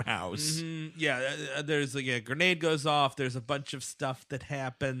farmhouse. Yeah, there's like a grenade goes off. There's a bunch of stuff that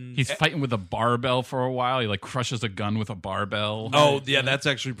happens. He's fighting with a barbell for a while. He like crushes a gun with a barbell. Oh, yeah, that's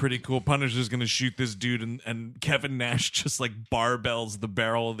actually pretty cool. Punisher's going to shoot this dude, and Kevin Nash just like barbells the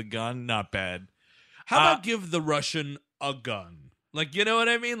barrel of the gun. Not bad. How about give the Russian a gun? Like, you know what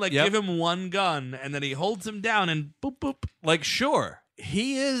I mean? Like, Yep. give him one gun, and then he holds him down, and boop, boop. Like, sure,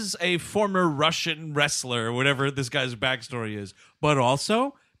 he is a former Russian wrestler, or whatever this guy's backstory is, but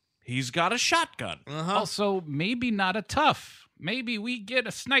also he's got a shotgun. Also, maybe not a tough. Maybe we get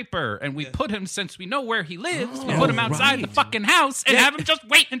a sniper and we put him, since we know where he lives, we put him outside the fucking house and have him just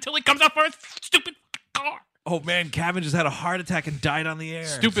wait until he comes up for his stupid car. Oh man, Kevin just had a heart attack and died on the air.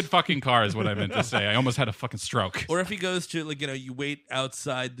 Stupid fucking car is what I meant to say. I almost had a fucking stroke. Or if he goes to, like, you wait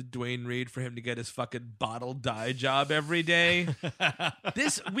outside the Dwayne Reed for him to get his fucking bottle dye job every day.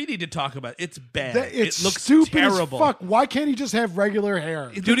 We need to talk about. It's bad. It's it looks stupid terrible. as fuck. Why can't he just have regular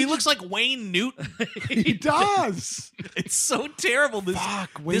hair? Dude, he looks like Wayne Newton. He does. It's so terrible. This,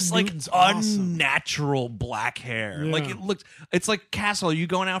 Wayne this like Newton's awesome. unnatural black hair. Yeah. Like it's like Castle. Are you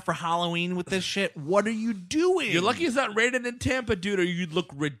going out for Halloween with this shit? What are you doing? You're lucky it's not raining in Tampa, dude, or you'd look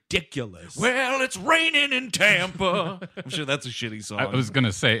ridiculous. Well, it's raining in Tampa. I'm sure that's a shitty song. I was going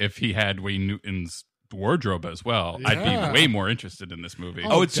to say, if he had Wayne Newton's wardrobe as well. I'd Yeah. be way more interested in this movie.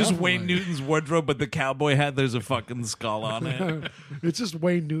 Oh, it's just definitely. Wayne Newton's wardrobe, but the cowboy hat, there's a fucking skull on it. It's just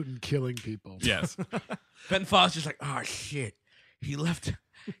Wayne Newton killing people. Yes. Ben Foster's like, oh shit, he left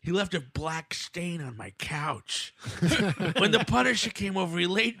a black stain on my couch. When the Punisher came over, he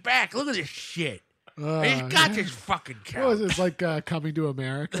laid back. Look at this shit. He's got this fucking What was couch. it? It's like Coming to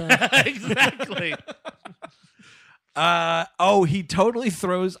America. Exactly. He totally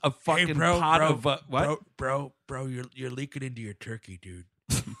throws a fucking Hey, bro, pot bro, of what? bro, you're leaking into your turkey, dude.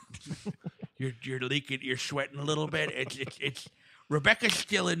 you're leaking. You're sweating a little bit. It's Rebecca's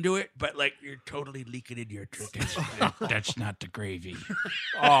still into it, but like you're totally leaking into your turkey. That's not the gravy.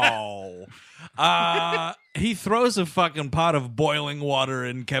 Oh. He throws a fucking pot of boiling water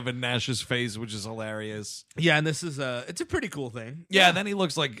in Kevin Nash's face, which is hilarious. Yeah, and this is it's a pretty cool thing. Yeah, then he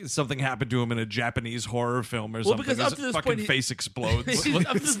looks like something happened to him in a Japanese horror film or Well, something. because up His to this fucking point, he- face explodes.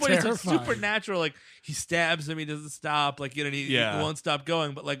 Up to this point, it's terrifying. supernatural. Like he stabs him, he doesn't stop. Like he Yeah. won't stop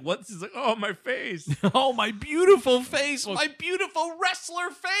going. But like once he's like, oh my face. Oh, my beautiful face, my beautiful wrestler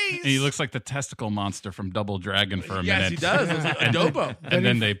face. And he looks like the testicle monster from Double Dragon for a Yes, minute. he does. It's like adobo. And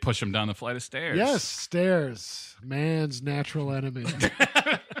then they push him down the flight of stairs. Yes, stairs. Man's natural enemy.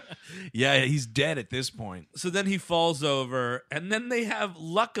 Yeah, he's dead at this point. So then he falls over, and then they have.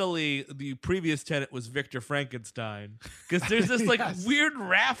 Luckily, the previous tenant was Victor Frankenstein, because there's this like Yes. weird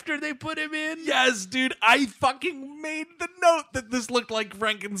rafter they put him in. Yes, dude, I fucking made the note that this looked like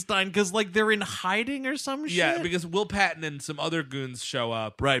Frankenstein because, like, they're in hiding or some shit. Yeah, because Will Patton and some other goons show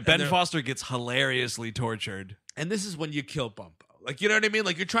up. right, and Ben they're- Foster gets hilariously tortured. And this is when you kill Bumpo. Like, you know what I mean?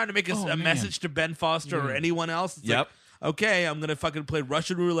 Like, you're trying to make a man. message to Ben Foster or anyone else. It's Yep. like, okay, I'm going to fucking play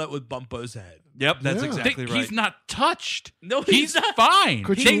Russian roulette with Bumpo's head. Yep, that's Yeah. exactly right. He's not touched. No, he's he's not. fine.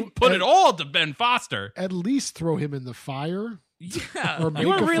 Could They you- put it all to Ben Foster. At least throw him in the fire. Yeah. Or make You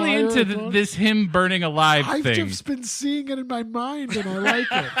were a really fire into or something. this him burning alive I've thing. just been seeing it in my mind and I like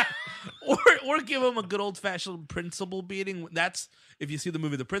it. Or give him a good old fashioned principal beating. That's if you see the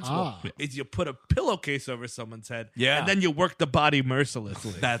movie The Principal, is you put a pillowcase over someone's head, Yeah. and then you work the body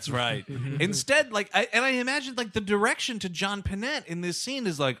mercilessly. That's right. Instead, like, I imagine, like, the direction to John Panette in this scene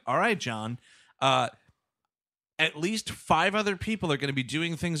is like, all right, John, at least 5 other people are going to be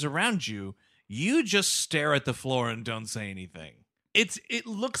doing things around you. You just stare at the floor and don't say anything. It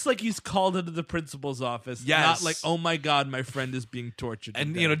looks like he's called into the principal's office. Yes. Not like, oh my god, my friend is being tortured. to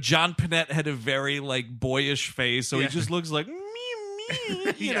And, death. you know, John Panette had a very, like, boyish face, so Yeah. he just looks like,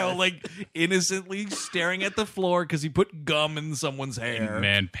 you know, like, innocently staring at the floor because he put gum in someone's hair.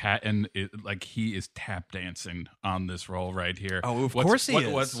 Man, Patton, he is tap dancing on this role right here. Oh, of course he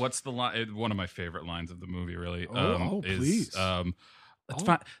is. What's the line? One of my favorite lines of the movie, really. Please. Let's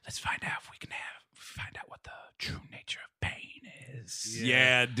find out if we can find out what the true nature of pain is.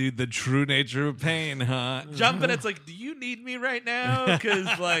 Yeah, dude, the true nature of pain, huh? John Panette's like, do you need me right now? Because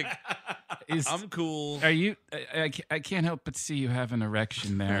like, Is, I'm cool. are you? I can't help but see you have an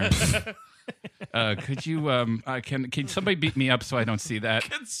erection there. Could you? Can somebody beat me up so I don't see that?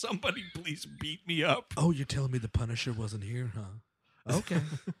 Can somebody please beat me up? Oh, you're telling me the Punisher wasn't here, huh? Okay.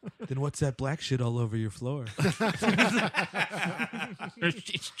 Then what's that black shit all over your floor?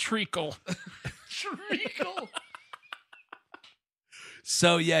 It's treacle. Treacle.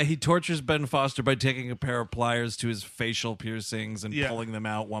 So yeah, he tortures Ben Foster by taking a pair of pliers to his facial piercings and Yeah. pulling them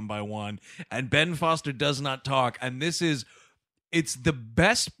out one by one. And Ben Foster does not talk. And it's the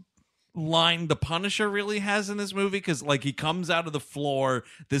best line the Punisher really has in this movie because, like, he comes out of the floor,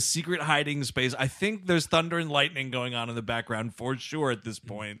 this secret hiding space. I think there's thunder and lightning going on in the background for sure at this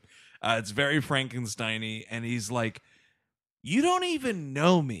point. It's very Frankenstein-y, and he's like, "You don't even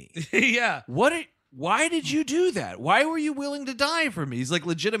know me. Yeah. Why did you do that? Why were you willing to die for me?" He's like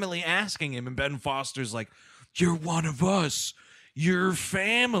legitimately asking him, and Ben Foster's like, "You're one of us. You're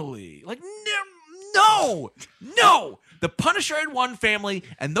family." Like, no. The Punisher had one family,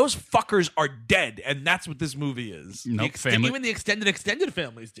 and those fuckers are dead, and that's what this movie is. Nope, family. Even the extended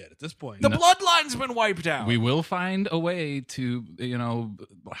family's dead at this point. The bloodline's been wiped out. We will find a way to,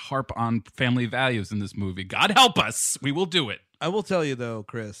 harp on family values in this movie. God help us. We will do it. I will tell you though,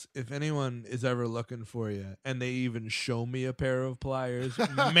 Chris, if anyone is ever looking for you and they even show me a pair of pliers,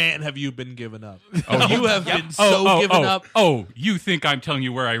 man, have you been given up. You have been so given up. Oh, you think I'm telling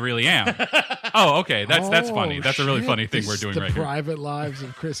you where I really am? Oh, okay. That's Oh, funny. That's a really shit. funny thing This we're is doing the right here. private lives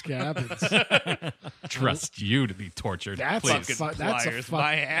of Chris Gabbins. Trust you to be tortured. That's please. Pliers,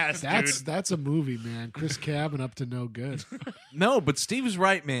 my ass, dude. That's a movie, man. Chris Cabin up to no good. No, but Steve's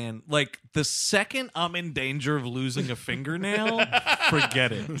right, man. Like, the second I'm in danger of losing a fingernail,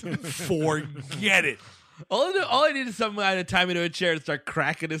 forget it. Forget it. All I need is some guy to tie me to a chair and start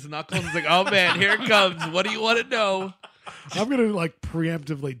cracking his knuckles. It's like, oh man, here it comes. What do you want to know? I'm gonna like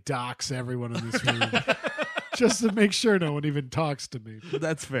preemptively dox everyone in this room just to make sure no one even talks to me.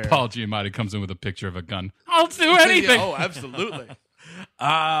 That's fair. Paul Giamatti comes in with a picture of a gun. I'll do anything. Oh, absolutely.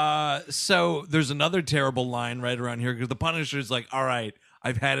 So there's another terrible line right around here because the Punisher's like, all right,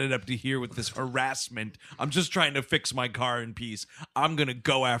 I've had it up to here with this harassment. I'm just trying to fix my car in peace. I'm going to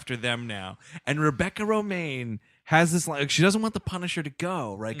go after them now. And Rebecca Romaine has this line. She doesn't want the Punisher to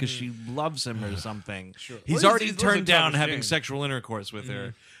go, right? Because she loves him or something. Sure. He's Well, already he's turned down Thomas having Jane. sexual intercourse with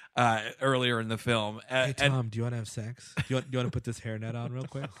her earlier in the film. Hey, Tom, do you want to have sex? Do you want to put this hairnet on real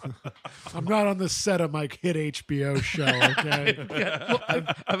quick? I'm not on the set of my hit HBO show, okay?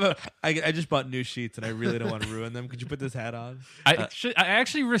 I just bought new sheets and I really don't want to ruin them. Could you put this hat on? I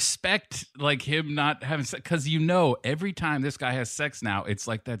actually respect like him not having sex because every time this guy has sex now, it's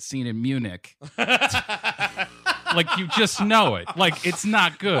like that scene in Munich. Like you just know it. Like it's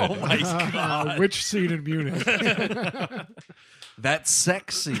not good. Oh my God. Which scene in Munich? That's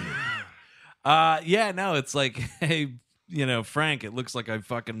sexy. Yeah, no, it's like, hey, Frank, it looks like I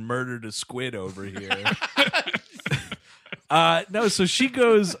fucking murdered a squid over here. No, so she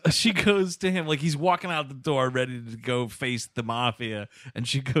goes to him like he's walking out the door ready to go face the mafia, and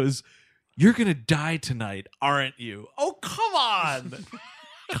she goes, "You're gonna die tonight, aren't you?" Oh, come on.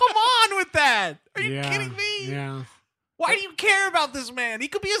 Come on with that. Are you kidding me? Yeah. Why do you care about this man? He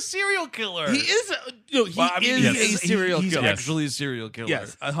could be a serial killer. He is. A serial He's killer. actually a serial killer.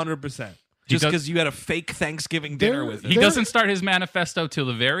 Yes, 100%. Just does- because you had a fake Thanksgiving dinner There- with him. He doesn't start his manifesto till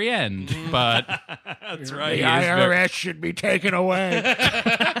the very end, but That's right. The IRS should be taken away.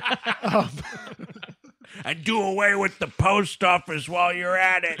 And do away with the post office while you're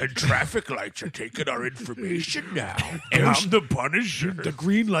at it. And traffic lights are taking our information now. And I'm the Punisher. The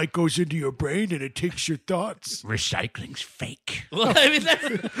green light goes into your brain and it takes your thoughts. recycling's fake. Well, I mean,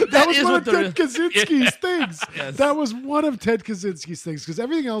 That was is one what of Ted Kaczynski's things. Yes. That was one of Ted Kaczynski's things because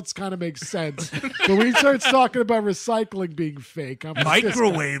everything else kind of makes sense. But when he starts talking about recycling being fake, I'm like, this guy.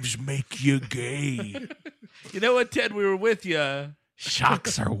 Microwaves make you gay. You know what, Ted? We were with you.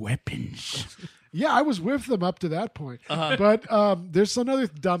 Shocks are weapons. Yeah, I was with them up to that point. But there's another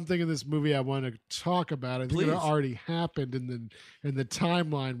dumb thing in this movie I want to talk about. I think Please. it already happened in the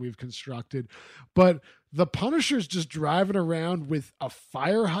timeline we've constructed. But the Punisher's just driving around with a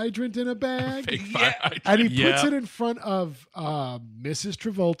fire hydrant in a bag. Fake fire hydrant. And he puts Yeah. it in front of Mrs.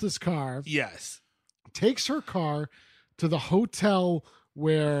 Travolta's car, Yes. takes her car to the hotel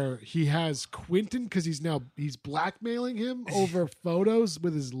where he has Quentin because he's blackmailing him over photos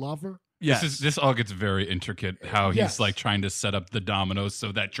with his lover. Yes. This all gets very intricate. How he's Yes. like trying to set up the dominoes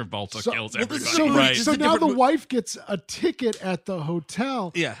so that Travolta kills well, this everybody. is So, Right. so It's a now the different wife gets a ticket at the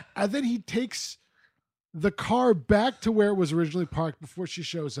hotel. Yeah. And then he takes the car back to where it was originally parked before she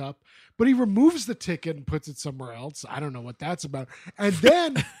shows up. But he removes the ticket and puts it somewhere else. I don't know what that's about. And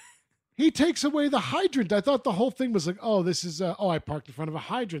then he takes away the hydrant. I thought the whole thing was like, oh, this is, I parked in front of a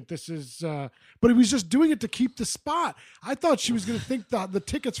hydrant. This is, but he was just doing it to keep the spot. I thought she was going to think that the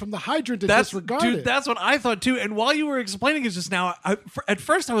tickets from the hydrant and disregard it. That's what I thought too. And while you were explaining it just now, at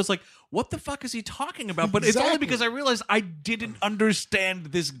first I was like, "What the fuck is he talking about?" But it's only Exactly. because I realized I didn't understand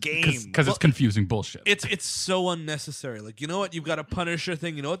this game. Because it's confusing bullshit. It's so unnecessary. Like, you know what? You've got a Punisher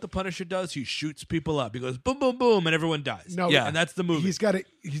thing. You know what the Punisher does? He shoots people up. He goes boom, boom, boom, and everyone dies. No, Yeah. And that's the movie. He's got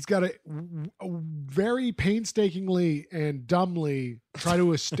to very painstakingly and dumbly try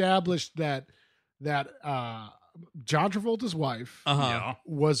to establish that John Travolta's wife Yeah.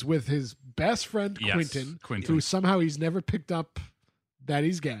 was with his best friend Yes, Quentin, Quentin. who somehow he's never picked up that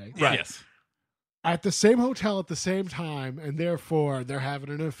he's gay, Right. Yes. at the same hotel at the same time, and therefore they're having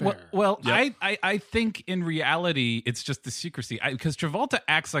an affair. Well, I think in reality it's just the secrecy because Travolta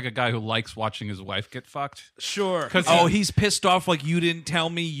acts like a guy who likes watching his wife get fucked. Sure. Oh, he's pissed off like you didn't tell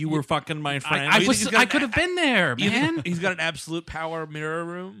me you were fucking my friend. I could have been there, man. He's got an absolute power mirror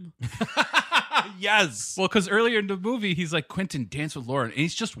room. Yes. Well, because earlier in the movie, he's like, Quentin, dance with Lauren. And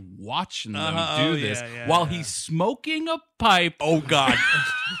he's just watching them do Oh, this yeah, while yeah. he's smoking a pipe. Oh God,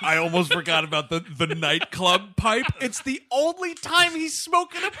 I almost forgot about the nightclub pipe. It's the only time he's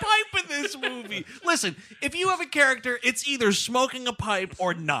smoking a pipe in this movie. Listen, if you have a character, it's either smoking a pipe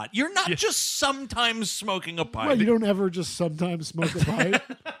or not. You're not just sometimes smoking a pipe. Well, you don't ever just sometimes smoke a pipe.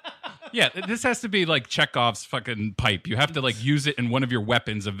 Yeah, this has to be like Chekhov's fucking pipe. You have to like use it in one of your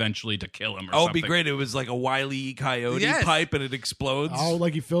weapons eventually to kill him or Oh, it'd something. be great. It was like a Wile E. Coyote Yes. pipe and it explodes. Oh,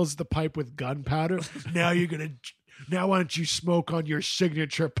 like he fills the pipe with gunpowder. Now why don't you smoke on your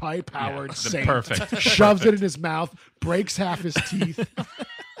signature pipe, Howard Saint? Perfect. Shoves it in his mouth, breaks half his teeth.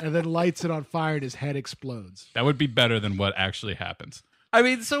 and then lights it on fire and his head explodes. That would be better than what actually happens. I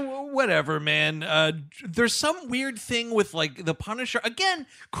mean, so whatever, man. There's some weird thing with like the Punisher. Again,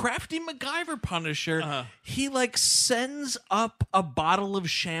 crafty MacGyver Punisher. He like sends up a bottle of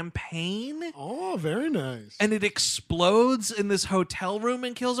champagne Oh, very nice. and it explodes in this hotel room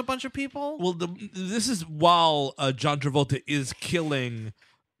and kills a bunch of people. Well, this is while John Travolta is killing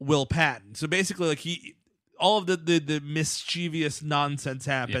Will Patton. So basically, like all of the mischievous nonsense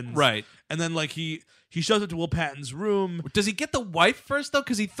happens, right. And then like he shows up to Will Patton's room. Does he get the wife first though?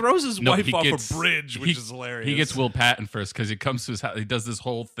 Because he throws his wife he off gets- a bridge, which is hilarious. He gets Will Patton first because he comes to his house. He does this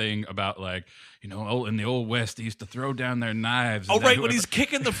whole thing about like, in the old West, they used to throw down their knives. Oh and right, then when he's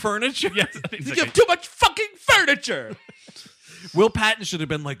kicking the furniture. yes, he's You like, have too much fucking furniture. Will Patton should have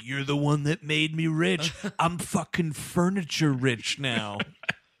been like, "You're the one that made me rich. I'm fucking furniture rich now."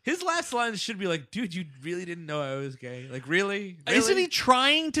 His last line should be like, "Dude, you really didn't know I was gay? Like, really? Isn't he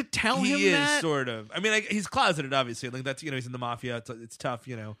trying to tell him He is that? sort of. I mean, like, he's closeted, obviously. Like that's he's in the mafia. It's tough,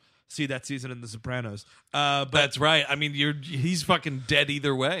 See that season in The Sopranos. But That's right. I mean, he's fucking dead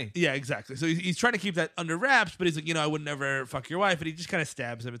either way. yeah, exactly. So he's trying to keep that under wraps, but he's like, I would never fuck your wife, and he just kind of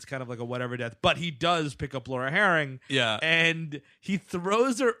stabs him. It's kind of like a whatever death. But he does pick up Laura Herring, Yeah. and he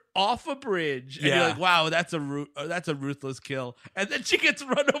throws her off a bridge, and Yeah. you're like, wow, that's a ruthless kill. And then she gets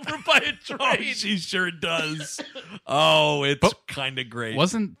run over by a train. She sure does. Oh, it's kind of great.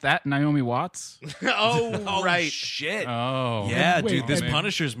 wasn't that Naomi Watts? oh, right. shit. Oh, Yeah, Wait, dude, this man.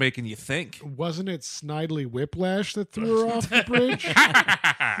 Punisher's making you think. Wasn't it Snidely Whiplash that threw her off the bridge?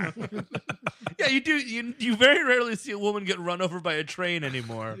 Yeah, you do. You very rarely see a woman get run over by a train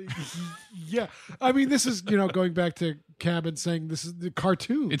anymore. Yeah. I mean, this is, going back to Cabin saying this is the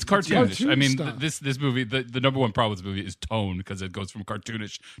cartoon. It's cartoonish. cartoon I mean, stuff. this movie, the number one problem with this movie is tone because it goes from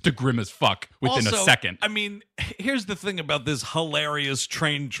cartoonish to grim as fuck within a Also, second. I mean, here's the thing about this hilarious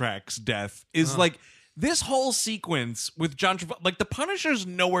train tracks death is like this whole sequence with John Travolta, like the Punisher's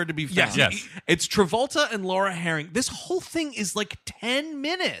nowhere to be found. Yes. It's Travolta and Laura Herring. This whole thing is like 10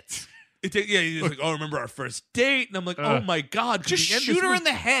 minutes. He's like, oh, remember our first date? And I'm like, oh my god, Just shoot her in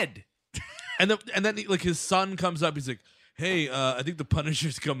the head. And then like his son comes up. He's like, hey, I think the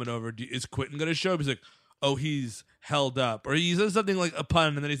Punisher's coming over. Is Quentin gonna show up? He's like, oh, he's held up, or he says something like a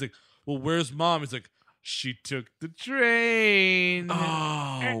pun, and then he's like, well, where's mom? He's like, she took the train.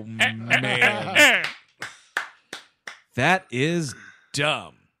 Oh, man. That is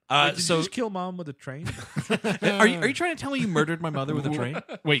dumb. Wait, did you So, just kill mom with a train? are you trying to tell me you murdered my mother with a train?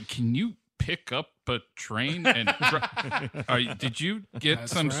 Wait, can you pick up a train and did you get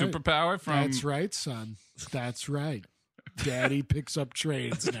That's some right. superpower from That's right, son. That's right. Daddy picks up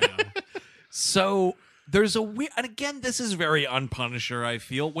trains now. So there's a weird, and again, this is very unpunisher, I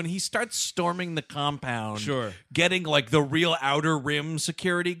feel, when he starts storming the compound, Sure. getting like the real outer rim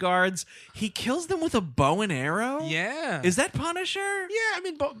security guards, he kills them with a bow and arrow? Yeah. Is that Punisher? Yeah, I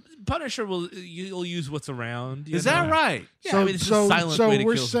mean, Punisher you'll use what's around. Is that right? Yeah, I mean, it's just a silent way to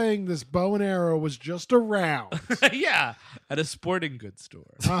we're kill saying this bow and arrow was just around. yeah, at a sporting goods store.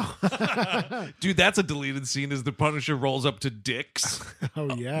 Dude, that's a deleted scene as the Punisher rolls up to Dick's.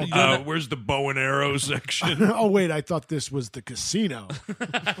 Oh yeah. Where's the bow and arrow section? Oh wait, I thought this was the casino.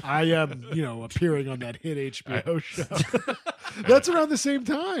 I am, appearing on that hit HBO show. That's around the same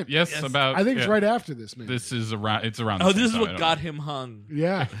time. Yes, about I think it's yeah. right after this, man. This is around. It's around. Oh, the same this is time, I what don't got know. him hung.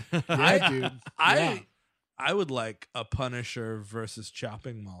 Yeah. Yeah, dude. Yeah. I would like a Punisher versus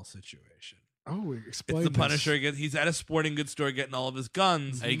Chopping Mall situation. Oh, explain It's the this. Punisher. He's at a sporting goods store getting all of his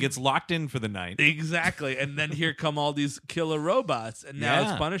guns. He gets locked in for the night. Exactly. And then here come all these killer robots, and now Yeah.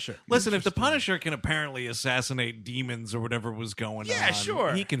 it's Punisher. Listen, if the Punisher can apparently assassinate demons or whatever was going Yeah, on,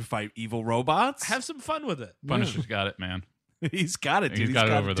 sure. he can fight evil robots. Have some fun with it. Punisher's got it, man. He's got it, dude. He's got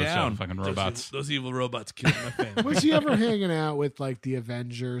it over those down. fucking robots. Those evil robots killed my family. Was he ever hanging out with like the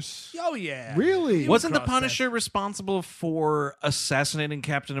Avengers? Oh, yeah. Really? He Wasn't the would cross Punisher responsible for assassinating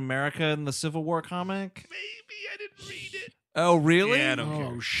Captain America in the Civil War comic? that. Maybe I didn't read it. Oh, really? Yeah, I don't care.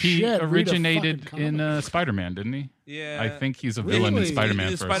 Oh He shit! read a originated fucking comic. in Spider-Man, didn't he? Yeah. I think he's a villain in Really? Spider-Man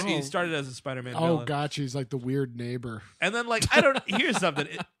He- first. He started as a Spider-Man Oh, villain. gotcha. He's like the weird neighbor. And then, like, here's something.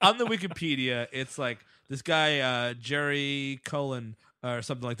 On the Wikipedia, it's like this guy, Jerry Cullen, or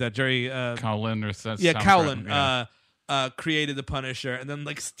something like that. Jerry, Colin or that yeah, sounds Cowlin, right. Yeah. created the Punisher. And then,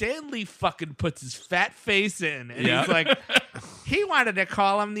 like, Stanley fucking puts his fat face in. And Yeah. he's like, he wanted to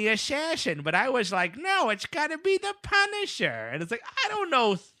call him the Assassin, but I was like, no, it's got to be the Punisher. And it's like, I don't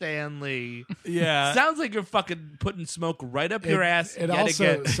know, Stanley. Yeah. Sounds like you're fucking putting smoke right up your ass. It yet also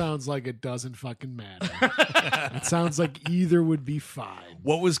again. sounds like it doesn't fucking matter. It sounds like either would be fine.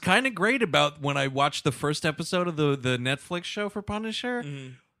 What was kind of great about when I watched the first episode of the Netflix show for Punisher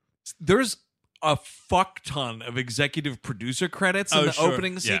there's a fuck ton of executive producer credits in the sure.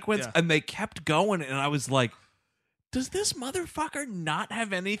 opening sequence, yeah. and they kept going, and I was like, does this motherfucker not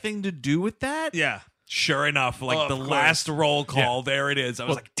have anything to do with that? Yeah. Sure enough, like Of the course. last roll call, there it is. I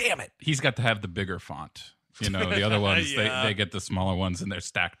was like, damn it. He's got to have the bigger font. You know, the other ones, Yeah. they get the smaller ones and they're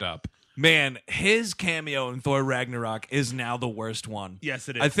stacked up. Man, his cameo in Thor Ragnarok is now the worst one. Yes,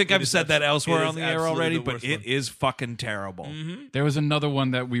 it is. I think It I've is said that elsewhere it on is the air absolutely already, the but worst it one. is fucking terrible. There was another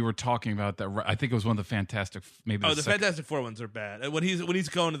one that we were talking about that I think it was one of the Fantastic, maybe Oh, the the second, Fantastic Four ones are bad. When he's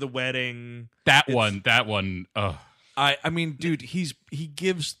going to the wedding. that one. I mean, dude, he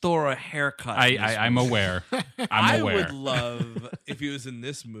gives Thor a haircut. in this I'm movie. aware. I I'm aware. would love if he was in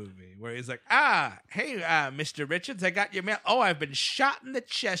this movie where he's like, hey, Mr. Richards, I got your mail. Oh, I've been shot in the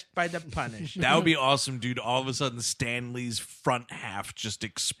chest by the Punisher. That would be awesome, dude. All of a sudden, Stan Lee's front half just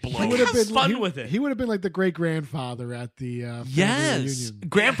explodes. Like, have fun with it. He would have been like the great grandfather at the family Yes. reunion.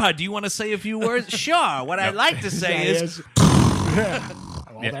 Grandpa, do you want to say a few words? Sure. What I'd like to say is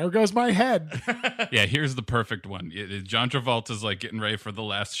Well, there goes my head. Yeah, here's the perfect one. John Travolta's like getting ready for the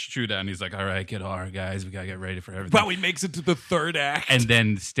last shootout, and he's like, "All right, get hard, guys. We gotta get ready for everything." wow, he makes it to the third act. And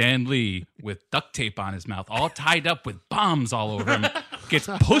then Stan Lee, with duct tape on his mouth, all tied up with bombs all over him, gets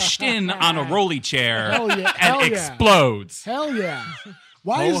pushed in on a rolly chair Hell yeah, and hell yeah. explodes. Hell yeah.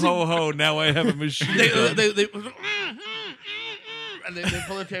 Why ho, is ho, ho, now I have a machine they, gun. they and they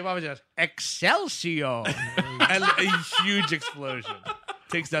pull the tape off and just Excelsior, and a huge explosion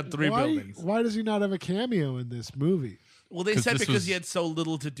takes down 3 buildings. Why does he not have a cameo in this movie? Well, they 'Cause said this because was- he had so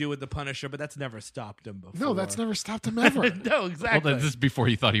little to do with the Punisher, but that's never stopped him before. No, that's never stopped him ever. No, exactly. Well, this is before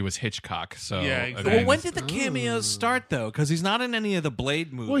he thought he was Hitchcock. So Yeah, I exactly. mean, Well, when did the cameos start, though? Because he's not in any of the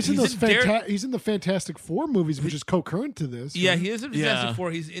Blade movies. Well, he's in He's those in he's in the Fantastic Four movies, which is concurrent to this. Yeah, right? he is in Yeah. Fantastic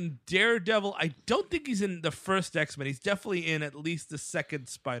Four. He's in Daredevil. I don't think he's in the first X-Men. He's definitely in at least the second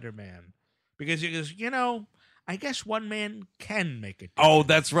Spider-Man. Because he goes, I guess one man can make it. Oh,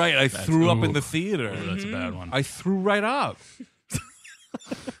 that's right. I threw up in ooh. the theater. oh, that's a bad one. I threw right up.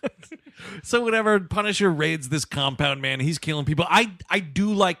 So whenever Punisher raids this compound, man, he's killing people. I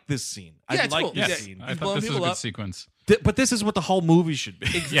do like this scene. Yeah, I it's like cool. this Yeah. scene. I He's thought blowing this was a people good up. sequence. But this is what the whole movie should be.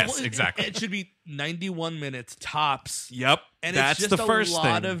 Yes, Well, exactly. It should be 91 minutes tops. Yep. And that's it's just the first a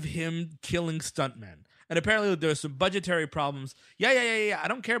lot thing. of him killing stuntmen. And apparently there's some budgetary problems. Yeah. I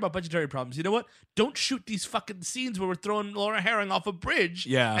don't care about budgetary problems. You know what? Don't shoot these fucking scenes where we're throwing Laura Herring off a bridge.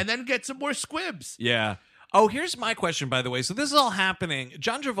 Yeah. And then get some more squibs. Yeah. Oh, here's my question, by the way. So this is all happening.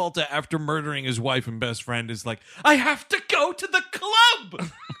 John Travolta, after murdering his wife and best friend, is like, I have to go to the club.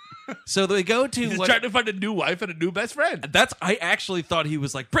 So they go to He's what? trying to find a new wife and a new best friend. I actually thought he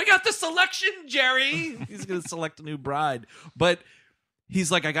was like, bring out the selection, Jerry. He's going to select a new bride. But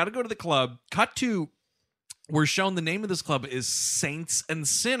he's like, I got to go to the club. Cut to, we're shown the name of this club is Saints and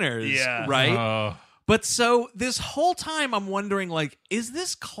Sinners. Yeah. Right? But so this whole time I'm wondering, like, is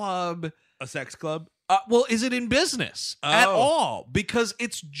this club... A sex club? well, is it in business at Oh. all? Because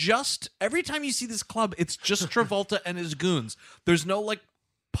it's just every time you see this club, it's just Travolta and his goons. There's no like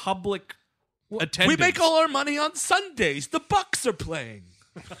public attendance. We make all our money on Sundays. The Bucks are playing.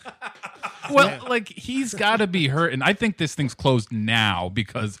 Well, like he's got to be hurt, and I think this thing's closed now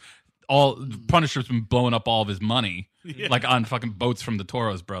because Punisher's been blowing up all of his money, like on fucking boats from the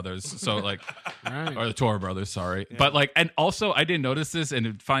Toros brothers. So like, or the Toro brothers, sorry. But like, and also I didn't notice this,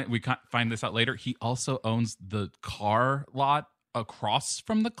 and we find this out later. He also owns the car lot across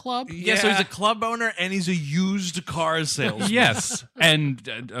from the club. Yeah, so he's a club owner and he's a used car salesman. Yes,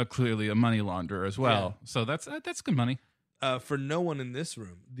 and clearly a money launderer as well. So that's good money. For no one in this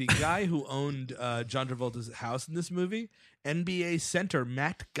room, the guy who owned John Travolta's house in this movie, NBA center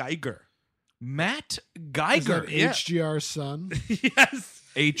Matt Geiger. Matt Is Geiger, that HGR's son? Yes.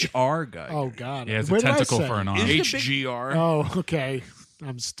 HR guy. Oh God! He has a What did I tentacle say? for an arm. HGR. Oh, okay.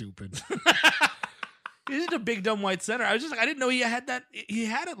 I'm stupid. He's in a big dumb white center. I was just like, I didn't know he had that. He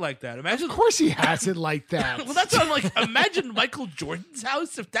had it like that. Imagine. Of course, he has it like that. Well, that's what I'm like. Imagine Michael Jordan's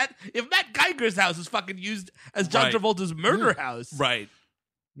house if Matt Geiger's house is fucking used as John Right. Travolta's murder house. Right.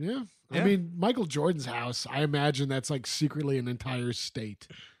 Yeah. Yeah. I mean, Michael Jordan's house, I imagine that's like secretly an entire state.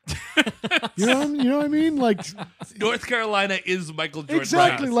 you know what I mean? Like North Carolina is Michael Jordan's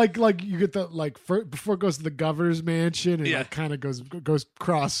exactly house. like you get the before it goes to the governor's mansion and Yeah. it kind of goes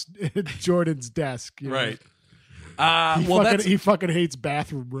across Jordan's desk. You know? Right. He fucking hates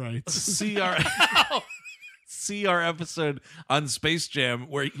bathroom rights. see our episode on Space Jam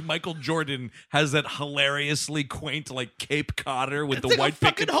where Michael Jordan has that hilariously quaint like Cape Codder with It's the like white a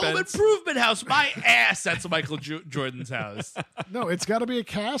fucking picket home fence? improvement house. My ass, that's Michael Jordan's house. No, it's got to be a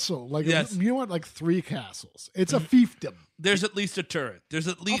castle. Like Yes. you want like 3 castles. It's a fiefdom. There's at least a turret. There's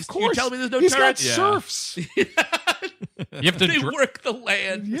at least. Of course. You're telling me there's no He's turret? got serfs. You have to They dr- work the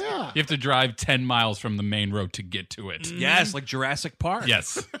land. Yeah. you have to drive 10 miles from the main road to get to it. Yes, like Jurassic Park.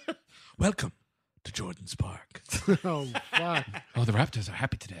 Yes. Welcome to Jordan's Park. Oh, fuck. Oh, the Raptors are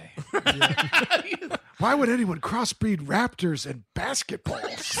happy today. Why would anyone crossbreed raptors and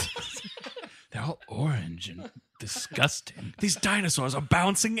basketballs? They're all orange and disgusting. These dinosaurs are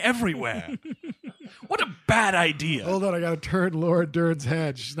bouncing everywhere. What a bad idea. Hold on, I got to turn Laura Dern's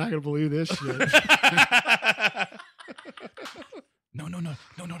head. She's not going to believe this shit. No.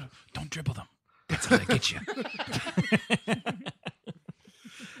 Don't dribble them. That's how they get you.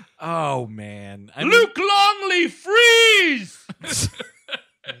 Oh, man. I mean, Luke Longley, freeze!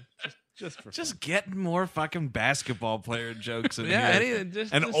 just getting more fucking basketball player jokes in Yeah, here. anything,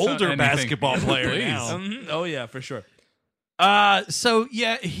 just An just older anything. basketball player Please. now. Oh yeah, for sure. So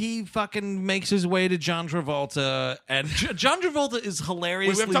yeah, he fucking makes his way to John Travolta, and John Travolta is We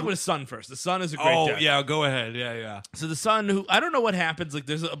hilariously. have to talk about his son first. The son is a great Oh dad. yeah, go ahead. Yeah. So the son, who I don't know what happens. Like,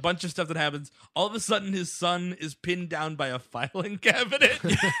 there's a bunch of stuff that happens. All of a sudden, his son is pinned down by a filing cabinet.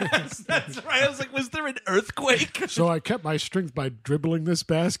 That's right. I was like, was there an earthquake? So I kept my strength by dribbling this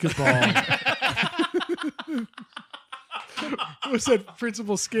basketball. What's that,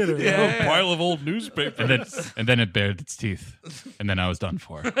 Principal Skinner? A pile of old newspapers. And then it bared its teeth. And then I was done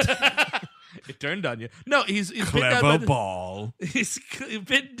for. It turned on you. No, he's pinned down by Clever the- ball. He's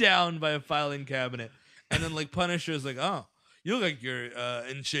pinned down by a filing cabinet, and then like Punisher's like, "Oh, you look like you're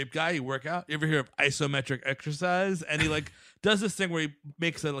in shape guy. You work out. You ever hear of isometric exercise?" And he like does this thing where he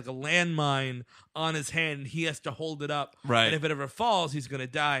makes like a landmine on his hand. He has to hold it up, Right. And if it ever falls, he's gonna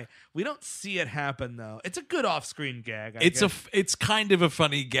die. We don't see it happen though. It's a good off-screen gag. I It's guess. it's kind of a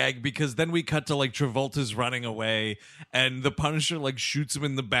funny gag because then we cut to like Travolta's running away and the Punisher like shoots him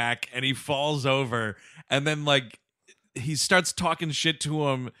in the back and he falls over and then like he starts talking shit to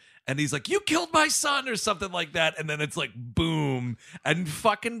him and he's like, "You killed my son," or something like that, and then it's like boom and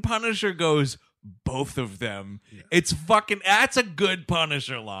fucking Punisher goes, "Both of them." Yeah. It's fucking that's a good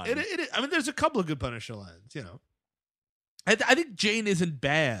Punisher line. I mean, there's a couple of good Punisher lines. You know, I think Jane isn't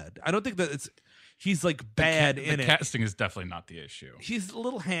bad. I don't think that he's like bad in The it. casting is definitely not the issue. He's a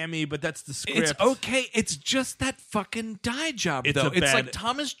little hammy, but that's the script. It's okay. It's just that fucking dye job, It's though. a It's bad- like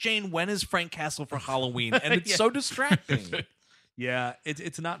Thomas Jane, when is Frank Castle for Halloween? And it's Yeah. so distracting. Yeah,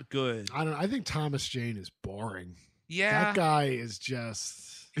 it's not good. I think Thomas Jane is boring. Yeah, That guy is just.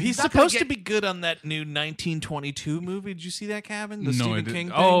 He's not gonna supposed to get- be good on that new 1922 movie. Did you see that, Cabin? The No, I Stephen didn't. King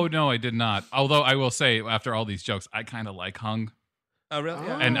thing? Oh, no, I did not. Although I will say, after all these jokes, I kind of like Hung. oh really?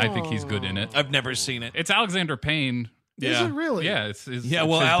 Yeah. And I think he's good in it. I've never seen it. It's Alexander Payne. Is it really? Yeah, it's his, Yeah, it's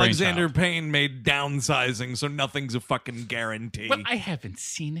well, his Alexander brainchild. Payne made Downsizing, so nothing's a fucking guarantee. Well, I haven't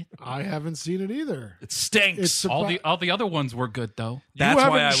seen it. I haven't seen it either. It stinks. It's All the other ones were good though. That's you why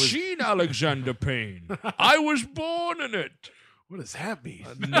haven't I was. seen Alexander Payne. I was born in it. What does that mean?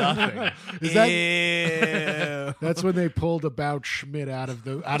 Nothing. Is that? Ew. That's when they pulled About Schmidt out of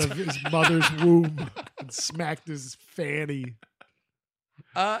his mother's womb and smacked his fanny.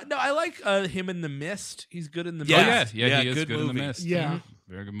 No, I like him in The Mist. He's good in The Yeah. Mist. Yeah, he is good good in the movie. mist. Yeah.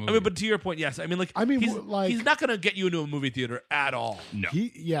 Very good movie. I mean, but to your point, yes. I mean, he's not going to get you into a movie theater at all. no.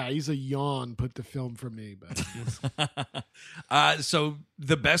 He's a yawn. Put the film for me, but So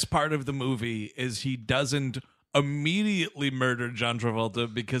the best part of the movie is he doesn't immediately murder John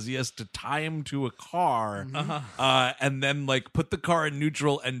Travolta because he has to tie him to a car and then like put the car in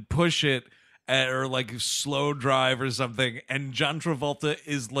neutral and push it or like slow drive or something. And John Travolta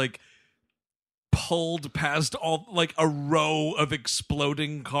is like pulled past all like a row of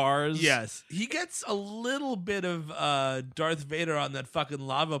exploding cars. Yes, he gets a little bit of Darth Vader on that fucking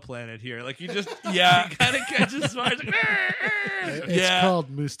lava planet here. Like, he just Yeah. he kind of catches fire. It's like, it's Yeah.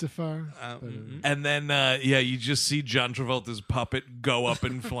 called Mustafar. And then, you just see John Travolta's puppet go up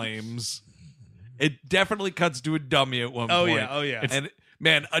in flames. It definitely cuts to a dummy at one Oh, point. yeah, oh, yeah. And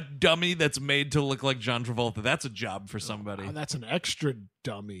man, a dummy that's made to look like John Travolta—that's a job for somebody. Oh, that's an extra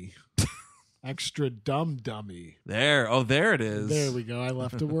dummy. Extra dumb dummy. There it is. There we go. I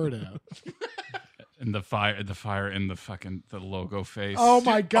left a word out. And the fire in the fucking the logo face. Oh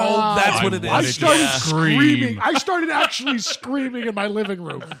my god! that's what it is. I started Yeah. screaming. I started actually screaming in my living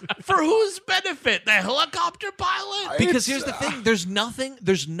room. For whose benefit? The helicopter pilot? Because here's the thing: there's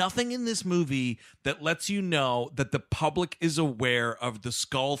nothing in this movie that lets you know that the public is aware of the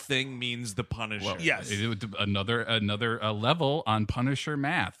skull thing means the Punisher. Well, Yes. Another level on Punisher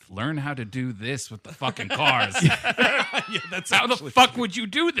math. Learn how to do this with the fucking cars. that's How the fuck would you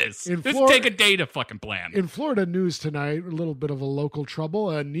do this? In Just Florida- take a day to fucking plan. In Florida news tonight, a little bit of a local trouble.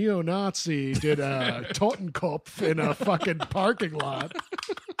 A neo-Nazi did a Totenkopf in a fucking parking lot.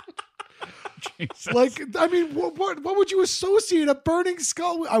 Jesus. Like, I mean, what would you associate a burning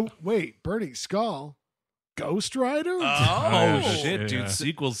skull with? Wait, burning skull? Ghost Rider? Oh, Oh, shit, dude! yeah.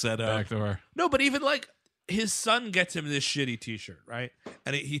 Sequel set up. Backdoor. No, but even like his son gets him this shitty T-shirt, right?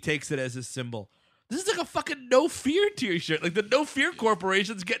 And he takes it as his symbol. This is like a fucking No Fear T-shirt. Like the No Fear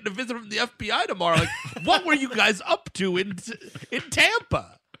Corporation's getting a visit from the FBI tomorrow. Like, what were you guys up to in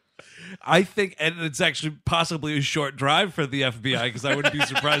Tampa? I think, and it's actually possibly a short drive for the FBI because I wouldn't be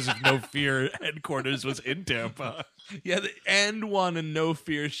surprised if No Fear headquarters was in Tampa. Yeah, and one and No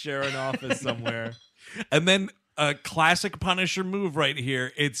Fear share an office somewhere. And then a classic Punisher move right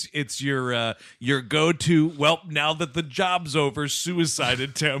here. It's your go-to. Well, now that the job's over, suicide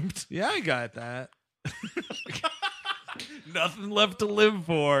attempt. Yeah, I got that. Nothing left to live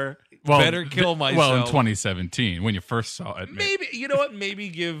for. Better kill myself. Well, in 2017, when you first saw it, Maybe, you know what? Maybe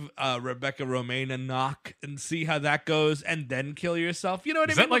give Rebecca Romaine a knock and see how that goes, and then kill yourself. You know what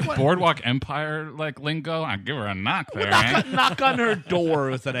is I mean? that like What- Boardwalk Empire like lingo? I give her a knock there. knock, eh? knock on her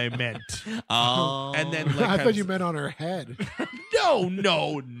door is what I meant. Oh. And then like I have thought you meant on her head.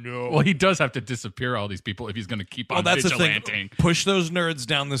 no. Well, he does have to disappear all these people if he's going to keep on Well, that's the vigilanting. thing. Push those nerds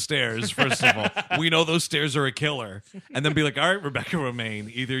down the stairs, first of all. We know those stairs are a killer. And then be like, all right, Rebecca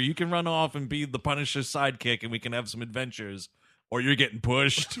Romaine, either you can run off and be the Punisher's sidekick and we can have some adventures, or you're getting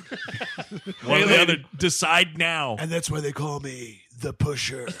pushed. One or the other. Decide now. And that's why they call me the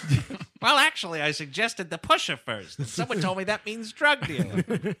Pusher. Well, actually, I suggested the Pusher first. Someone told me that means drug dealer.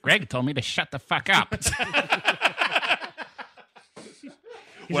 Greg told me to shut the fuck up.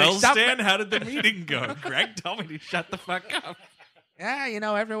 Well, like, "Stop Stan, how did the meeting go? Greg told me to shut the fuck up. Yeah, you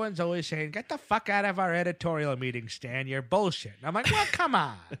know, everyone's always saying, get the fuck out of our editorial meeting, Stan. You're bullshit. And I'm like, well, come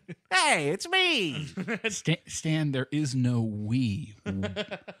on. Hey, it's me. Stan, there is no we.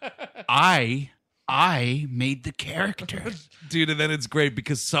 I made the character. Dude, and then it's great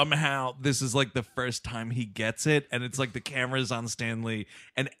because somehow this is like the first time he gets it, and it's like the camera's on Stan Lee,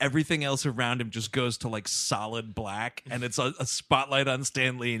 and everything else around him just goes to like solid black, and it's a spotlight on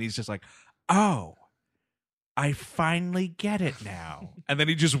Stan Lee, and he's just like, oh, I finally get it now. And then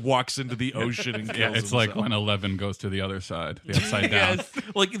he just walks into the ocean and kills Yeah, it's like himself. when 11 goes to the other side, the upside down. Yes.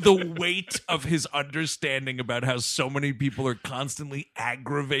 Like the weight of his understanding about how so many people are constantly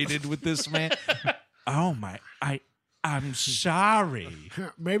aggravated with this man. Oh my, I'm sorry.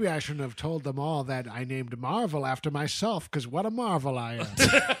 Maybe I shouldn't have told them all that I named Marvel after myself, because what a marvel I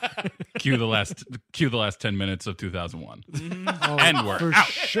am. Cue the last 10 minutes of 2001. Oh, And we're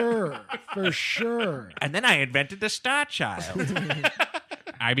for out. for sure. And then I invented the Star Child.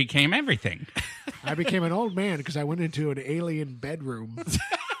 I became everything. I became an old man because I went into an alien bedroom.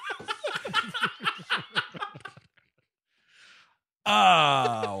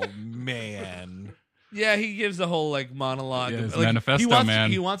 Oh man. Yeah, he gives a whole like monologue. Yeah, of, his like, manifesto,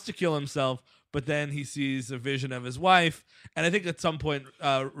 man. He wants to kill himself, but then he sees a vision of his wife, and I think at some point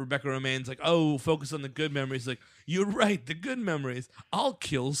Rebecca Romaine's like, "Oh, focus on the good memories." Like, you're right, the good memories. I'll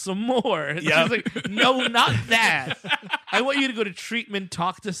kill some more. And Yeah. she's like, "No, not that. I want you to go to treatment,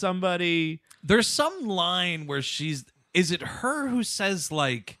 talk to somebody." There's some line where is it her who says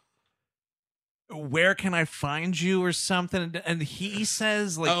like, where can I find you or something? And he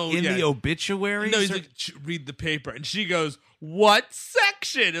says like Oh, in yeah. the obituary. No, he's like, read the paper. And she goes, what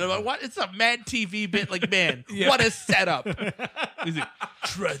section? And I'm like, what? It's a Mad TV bit. Like, man, what a setup. He's like,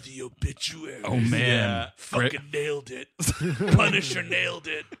 try the obituary. Oh, man. Fucking nailed it. Punisher nailed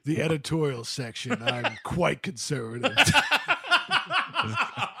it. The editorial section, I'm quite conservative.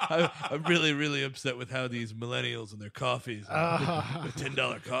 I'm really, really upset with how these millennials and their coffees, the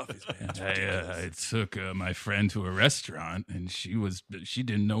 $10 coffees, man. It's ridiculous. I took my friend to a restaurant, and she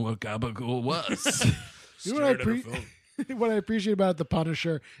didn't know what gabagool was. You know what, Stared at her phone. what I appreciate about the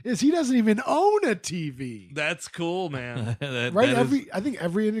Punisher is he doesn't even own a TV. That's cool, man. That Right? is- I think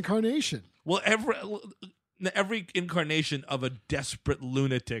every incarnation. Well, every incarnation of a desperate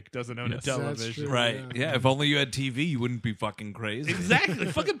lunatic doesn't own a That's television. true. Right. Yeah. Yeah. If only you had TV, you wouldn't be fucking crazy. Exactly.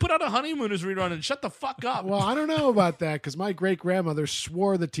 Fucking put out a Honeymooners rerun and shut the fuck up. Well, I don't know about that because my great grandmother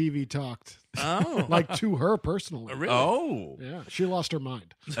swore the TV talked, Oh. like to her personally. Really? Oh. Yeah, she lost her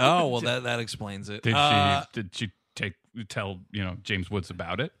mind. Oh, well, that explains it. Did she tell James Woods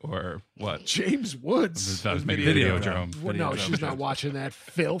about it or what? James Woods. That was Videodrome. Videodrome. Well, no, she's not watching that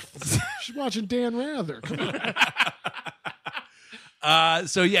filth. She's watching Dan Rather. Come on.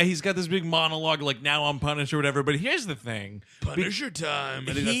 So yeah, he's got this big monologue, like now I'm punished or whatever. But here's the thing: Punisher time.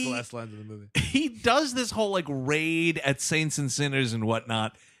 I think that's He- the last lines of the movie. he does this whole like raid at Saints and Sinners and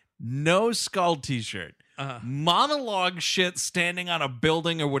whatnot. No skull T-shirt, monologue shit, standing on a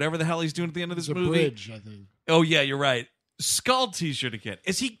building or whatever the hell he's doing at the end of this It's a movie. bridge, I think. Oh yeah, you're right. Skull T-shirt again.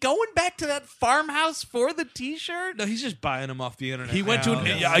 Is he going back to that farmhouse for the T-shirt? No, he's just buying them off the internet. He went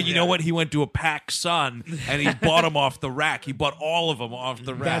to you know what? He went to a Pac Sun and he bought them off the rack. He bought all of them off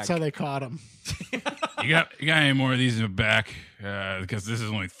the rack. That's how they caught him. You got any more of these in the back? Because this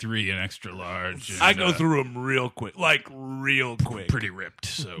is only 3 and extra large. And, I go through them real quick, like real quick. pretty ripped.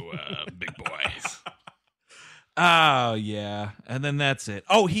 So big boy. Oh yeah, and then that's it.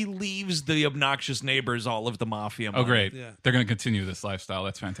 Oh, he leaves the obnoxious neighbors all of the mafia money. Oh great. Yeah. They're going to continue this lifestyle.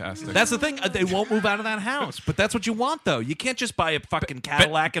 That's fantastic. That's the thing. They won't move out of that house, but that's what you want, though. You can't just buy a fucking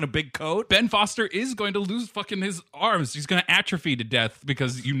Cadillac and a big coat. Ben Foster is going to lose fucking his arms. He's going to atrophy to death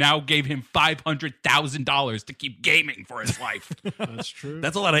because you now gave him $500,000 to keep gaming for his life. That's true.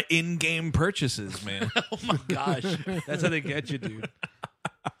 That's a lot of in-game purchases, man. Oh my gosh. That's how they get you, dude.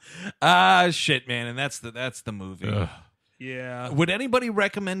 Shit, man, and that's the movie. Ugh. Yeah. Would anybody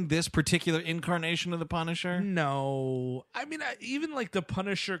recommend this particular incarnation of the Punisher? No. I mean, even like the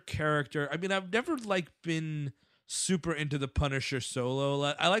Punisher character, I mean, I've never like been super into the Punisher solo.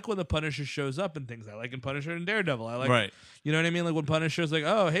 I like when the Punisher shows up and things. I like in Punisher and Daredevil. I like, Right. You know what I mean? Like when Punisher's like,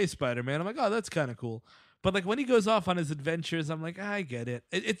 oh, hey, Spider-Man. I'm like, oh, that's kind of cool. But like when he goes off on his adventures, I'm like, I get it.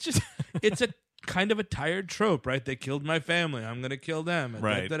 It's just, it's a kind of a tired trope, right? They killed my family. I'm going to kill them.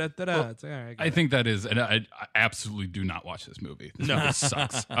 Right. Da-da-da-da-da. It's like, all right, I think that is, and I absolutely do not watch this movie. This No. movie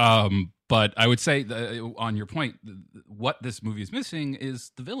sucks. But I would say, on your point, what this movie is missing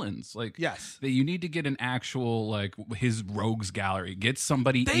is the villains. Like, Yes. that you need to get an actual like his rogues gallery. Get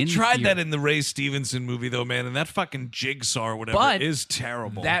somebody. They in tried here. that in the Ray Stevenson movie, though, man, and that fucking Jigsaw or whatever But is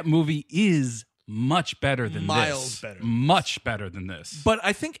terrible. That movie is much better than Miles this. better. Much better than this. But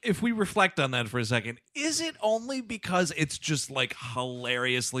I think if we reflect on that for a second, is it only because it's just like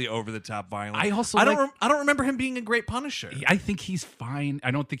hilariously over the top violent? I also I don't like- I don't remember him being a great Punisher. I think he's fine.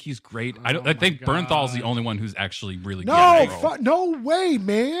 I don't think he's great. I Oh don't. I think my God. Bernthal's the only one who's actually really good. No, at the role. no way,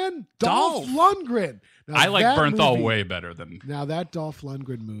 man. Dolph Lundgren. Now, I like that Bernthal movie- way better than. Now that Dolph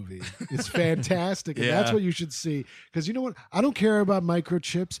Lundgren movie is fantastic, and Yeah. that's what you should see. Because you know what? I don't care about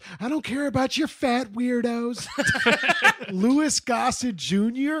microchips. I don't care about your fat weirdos. Louis Gossett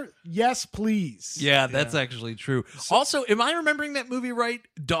Jr. Yes, please. Yeah, that's actually true. Also, am I remembering that movie right?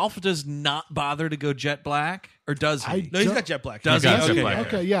 Dolph does not bother to go jet black, or does he? No, he's got jet black. Does He's he? got jet Okay. black.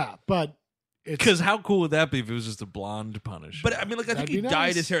 Okay, yeah, but it's Because how cool would that be if it was just a blonde Punisher? But I mean, like, I think That'd he be dyed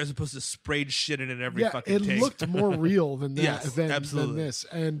nice. his hair as opposed to sprayed shit in it every yeah, fucking it take. looked more real than that Yes, than absolutely. this,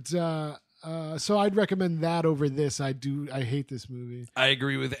 and so I'd recommend that over this. I hate this movie. I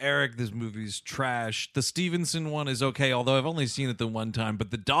agree with Eric. This movie's trash. The Stevenson one is okay, although I've only seen it the one time.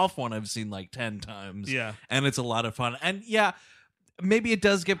 But the Dolph one I've seen like 10 times. Yeah. and it's a lot of fun. And yeah, maybe it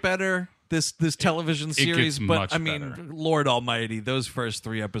does get better. This television series, gets but much I mean, better. Lord Almighty, those first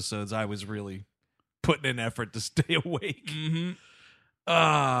 3 episodes, I was really putting in effort to stay awake. Mm-hmm.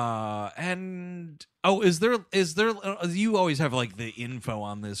 And is there you always have like the info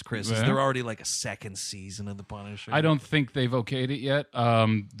on this, Chris? Is Yeah. there already like a second season of the Punisher? I don't think they've okayed it yet.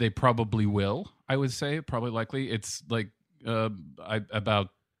 They probably will. I would say probably likely. It's like about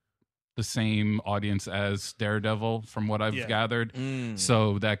the same audience as Daredevil, from what I've Yeah. gathered.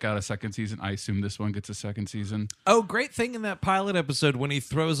 So that got a second season. I assume this one gets a second season. Oh, great thing in that pilot episode when he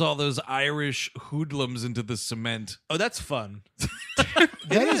throws all those Irish hoodlums into the cement. Oh, that's fun.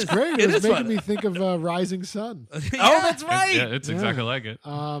 That is great. It It, was is making fun. me think of Rising Sun. Oh, that's right. Yeah, it's exactly like it.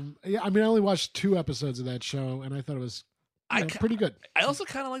 Yeah, I mean, I only watched 2 episodes of that show, and I thought it was pretty good. I also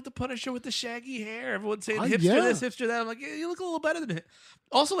kind of like the Punisher with the shaggy hair. Everyone's saying Oh, hipster yeah. this, hipster that. I'm like, yeah, you look a little better than him.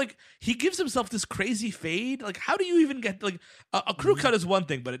 Also, like, he gives himself this crazy fade. Like, how do you even get, like, a crew cut is one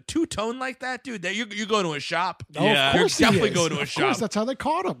thing, but a two-tone like that, dude, you're going to a shop. Oh, of course you're he definitely is. going to a Of shop. course, that's how they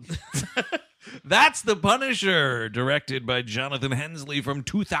caught him. That's The Punisher, directed by Jonathan Hensley from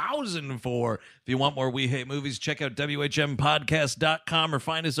 2004. If you want more We Hate Movies, check out WHMPodcast.com or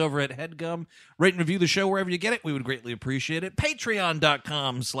find us over at HeadGum. Rate and review the show wherever you get it. We would greatly appreciate it.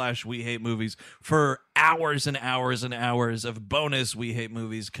 Patreon.com/We Hate Movies for hours and hours and hours of bonus We Hate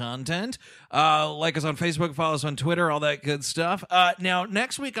Movies content. Like us on Facebook, follow us on Twitter, all that good stuff. Now,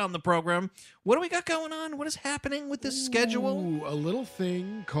 next week on the program, what do we got going on? What is happening with this schedule? Ooh, a little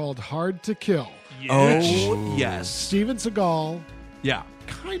thing called Hard to Kill. Oh, yes. Steven Seagal Yeah.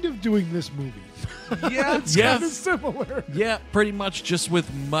 kind of doing this movie. Yeah. It's kind of similar. Yeah, pretty much, just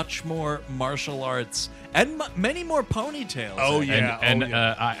with much more martial arts and many more ponytails. Oh, yeah. And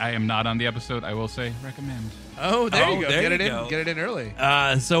I am not on the episode. I will say recommend. Oh, there Oh, you go. there Get you it in. go. Get it in early.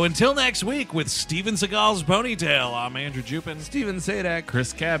 So until next week with Steven Seagal's Ponytail, I'm Andrew Jupin. Steven Sadak.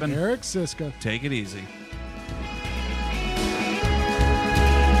 Chris Cabin. Eric Siska. Take it easy.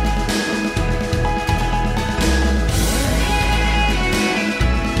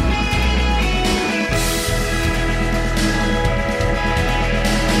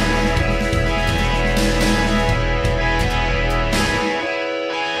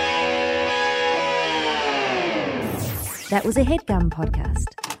 That was a HeadGum podcast.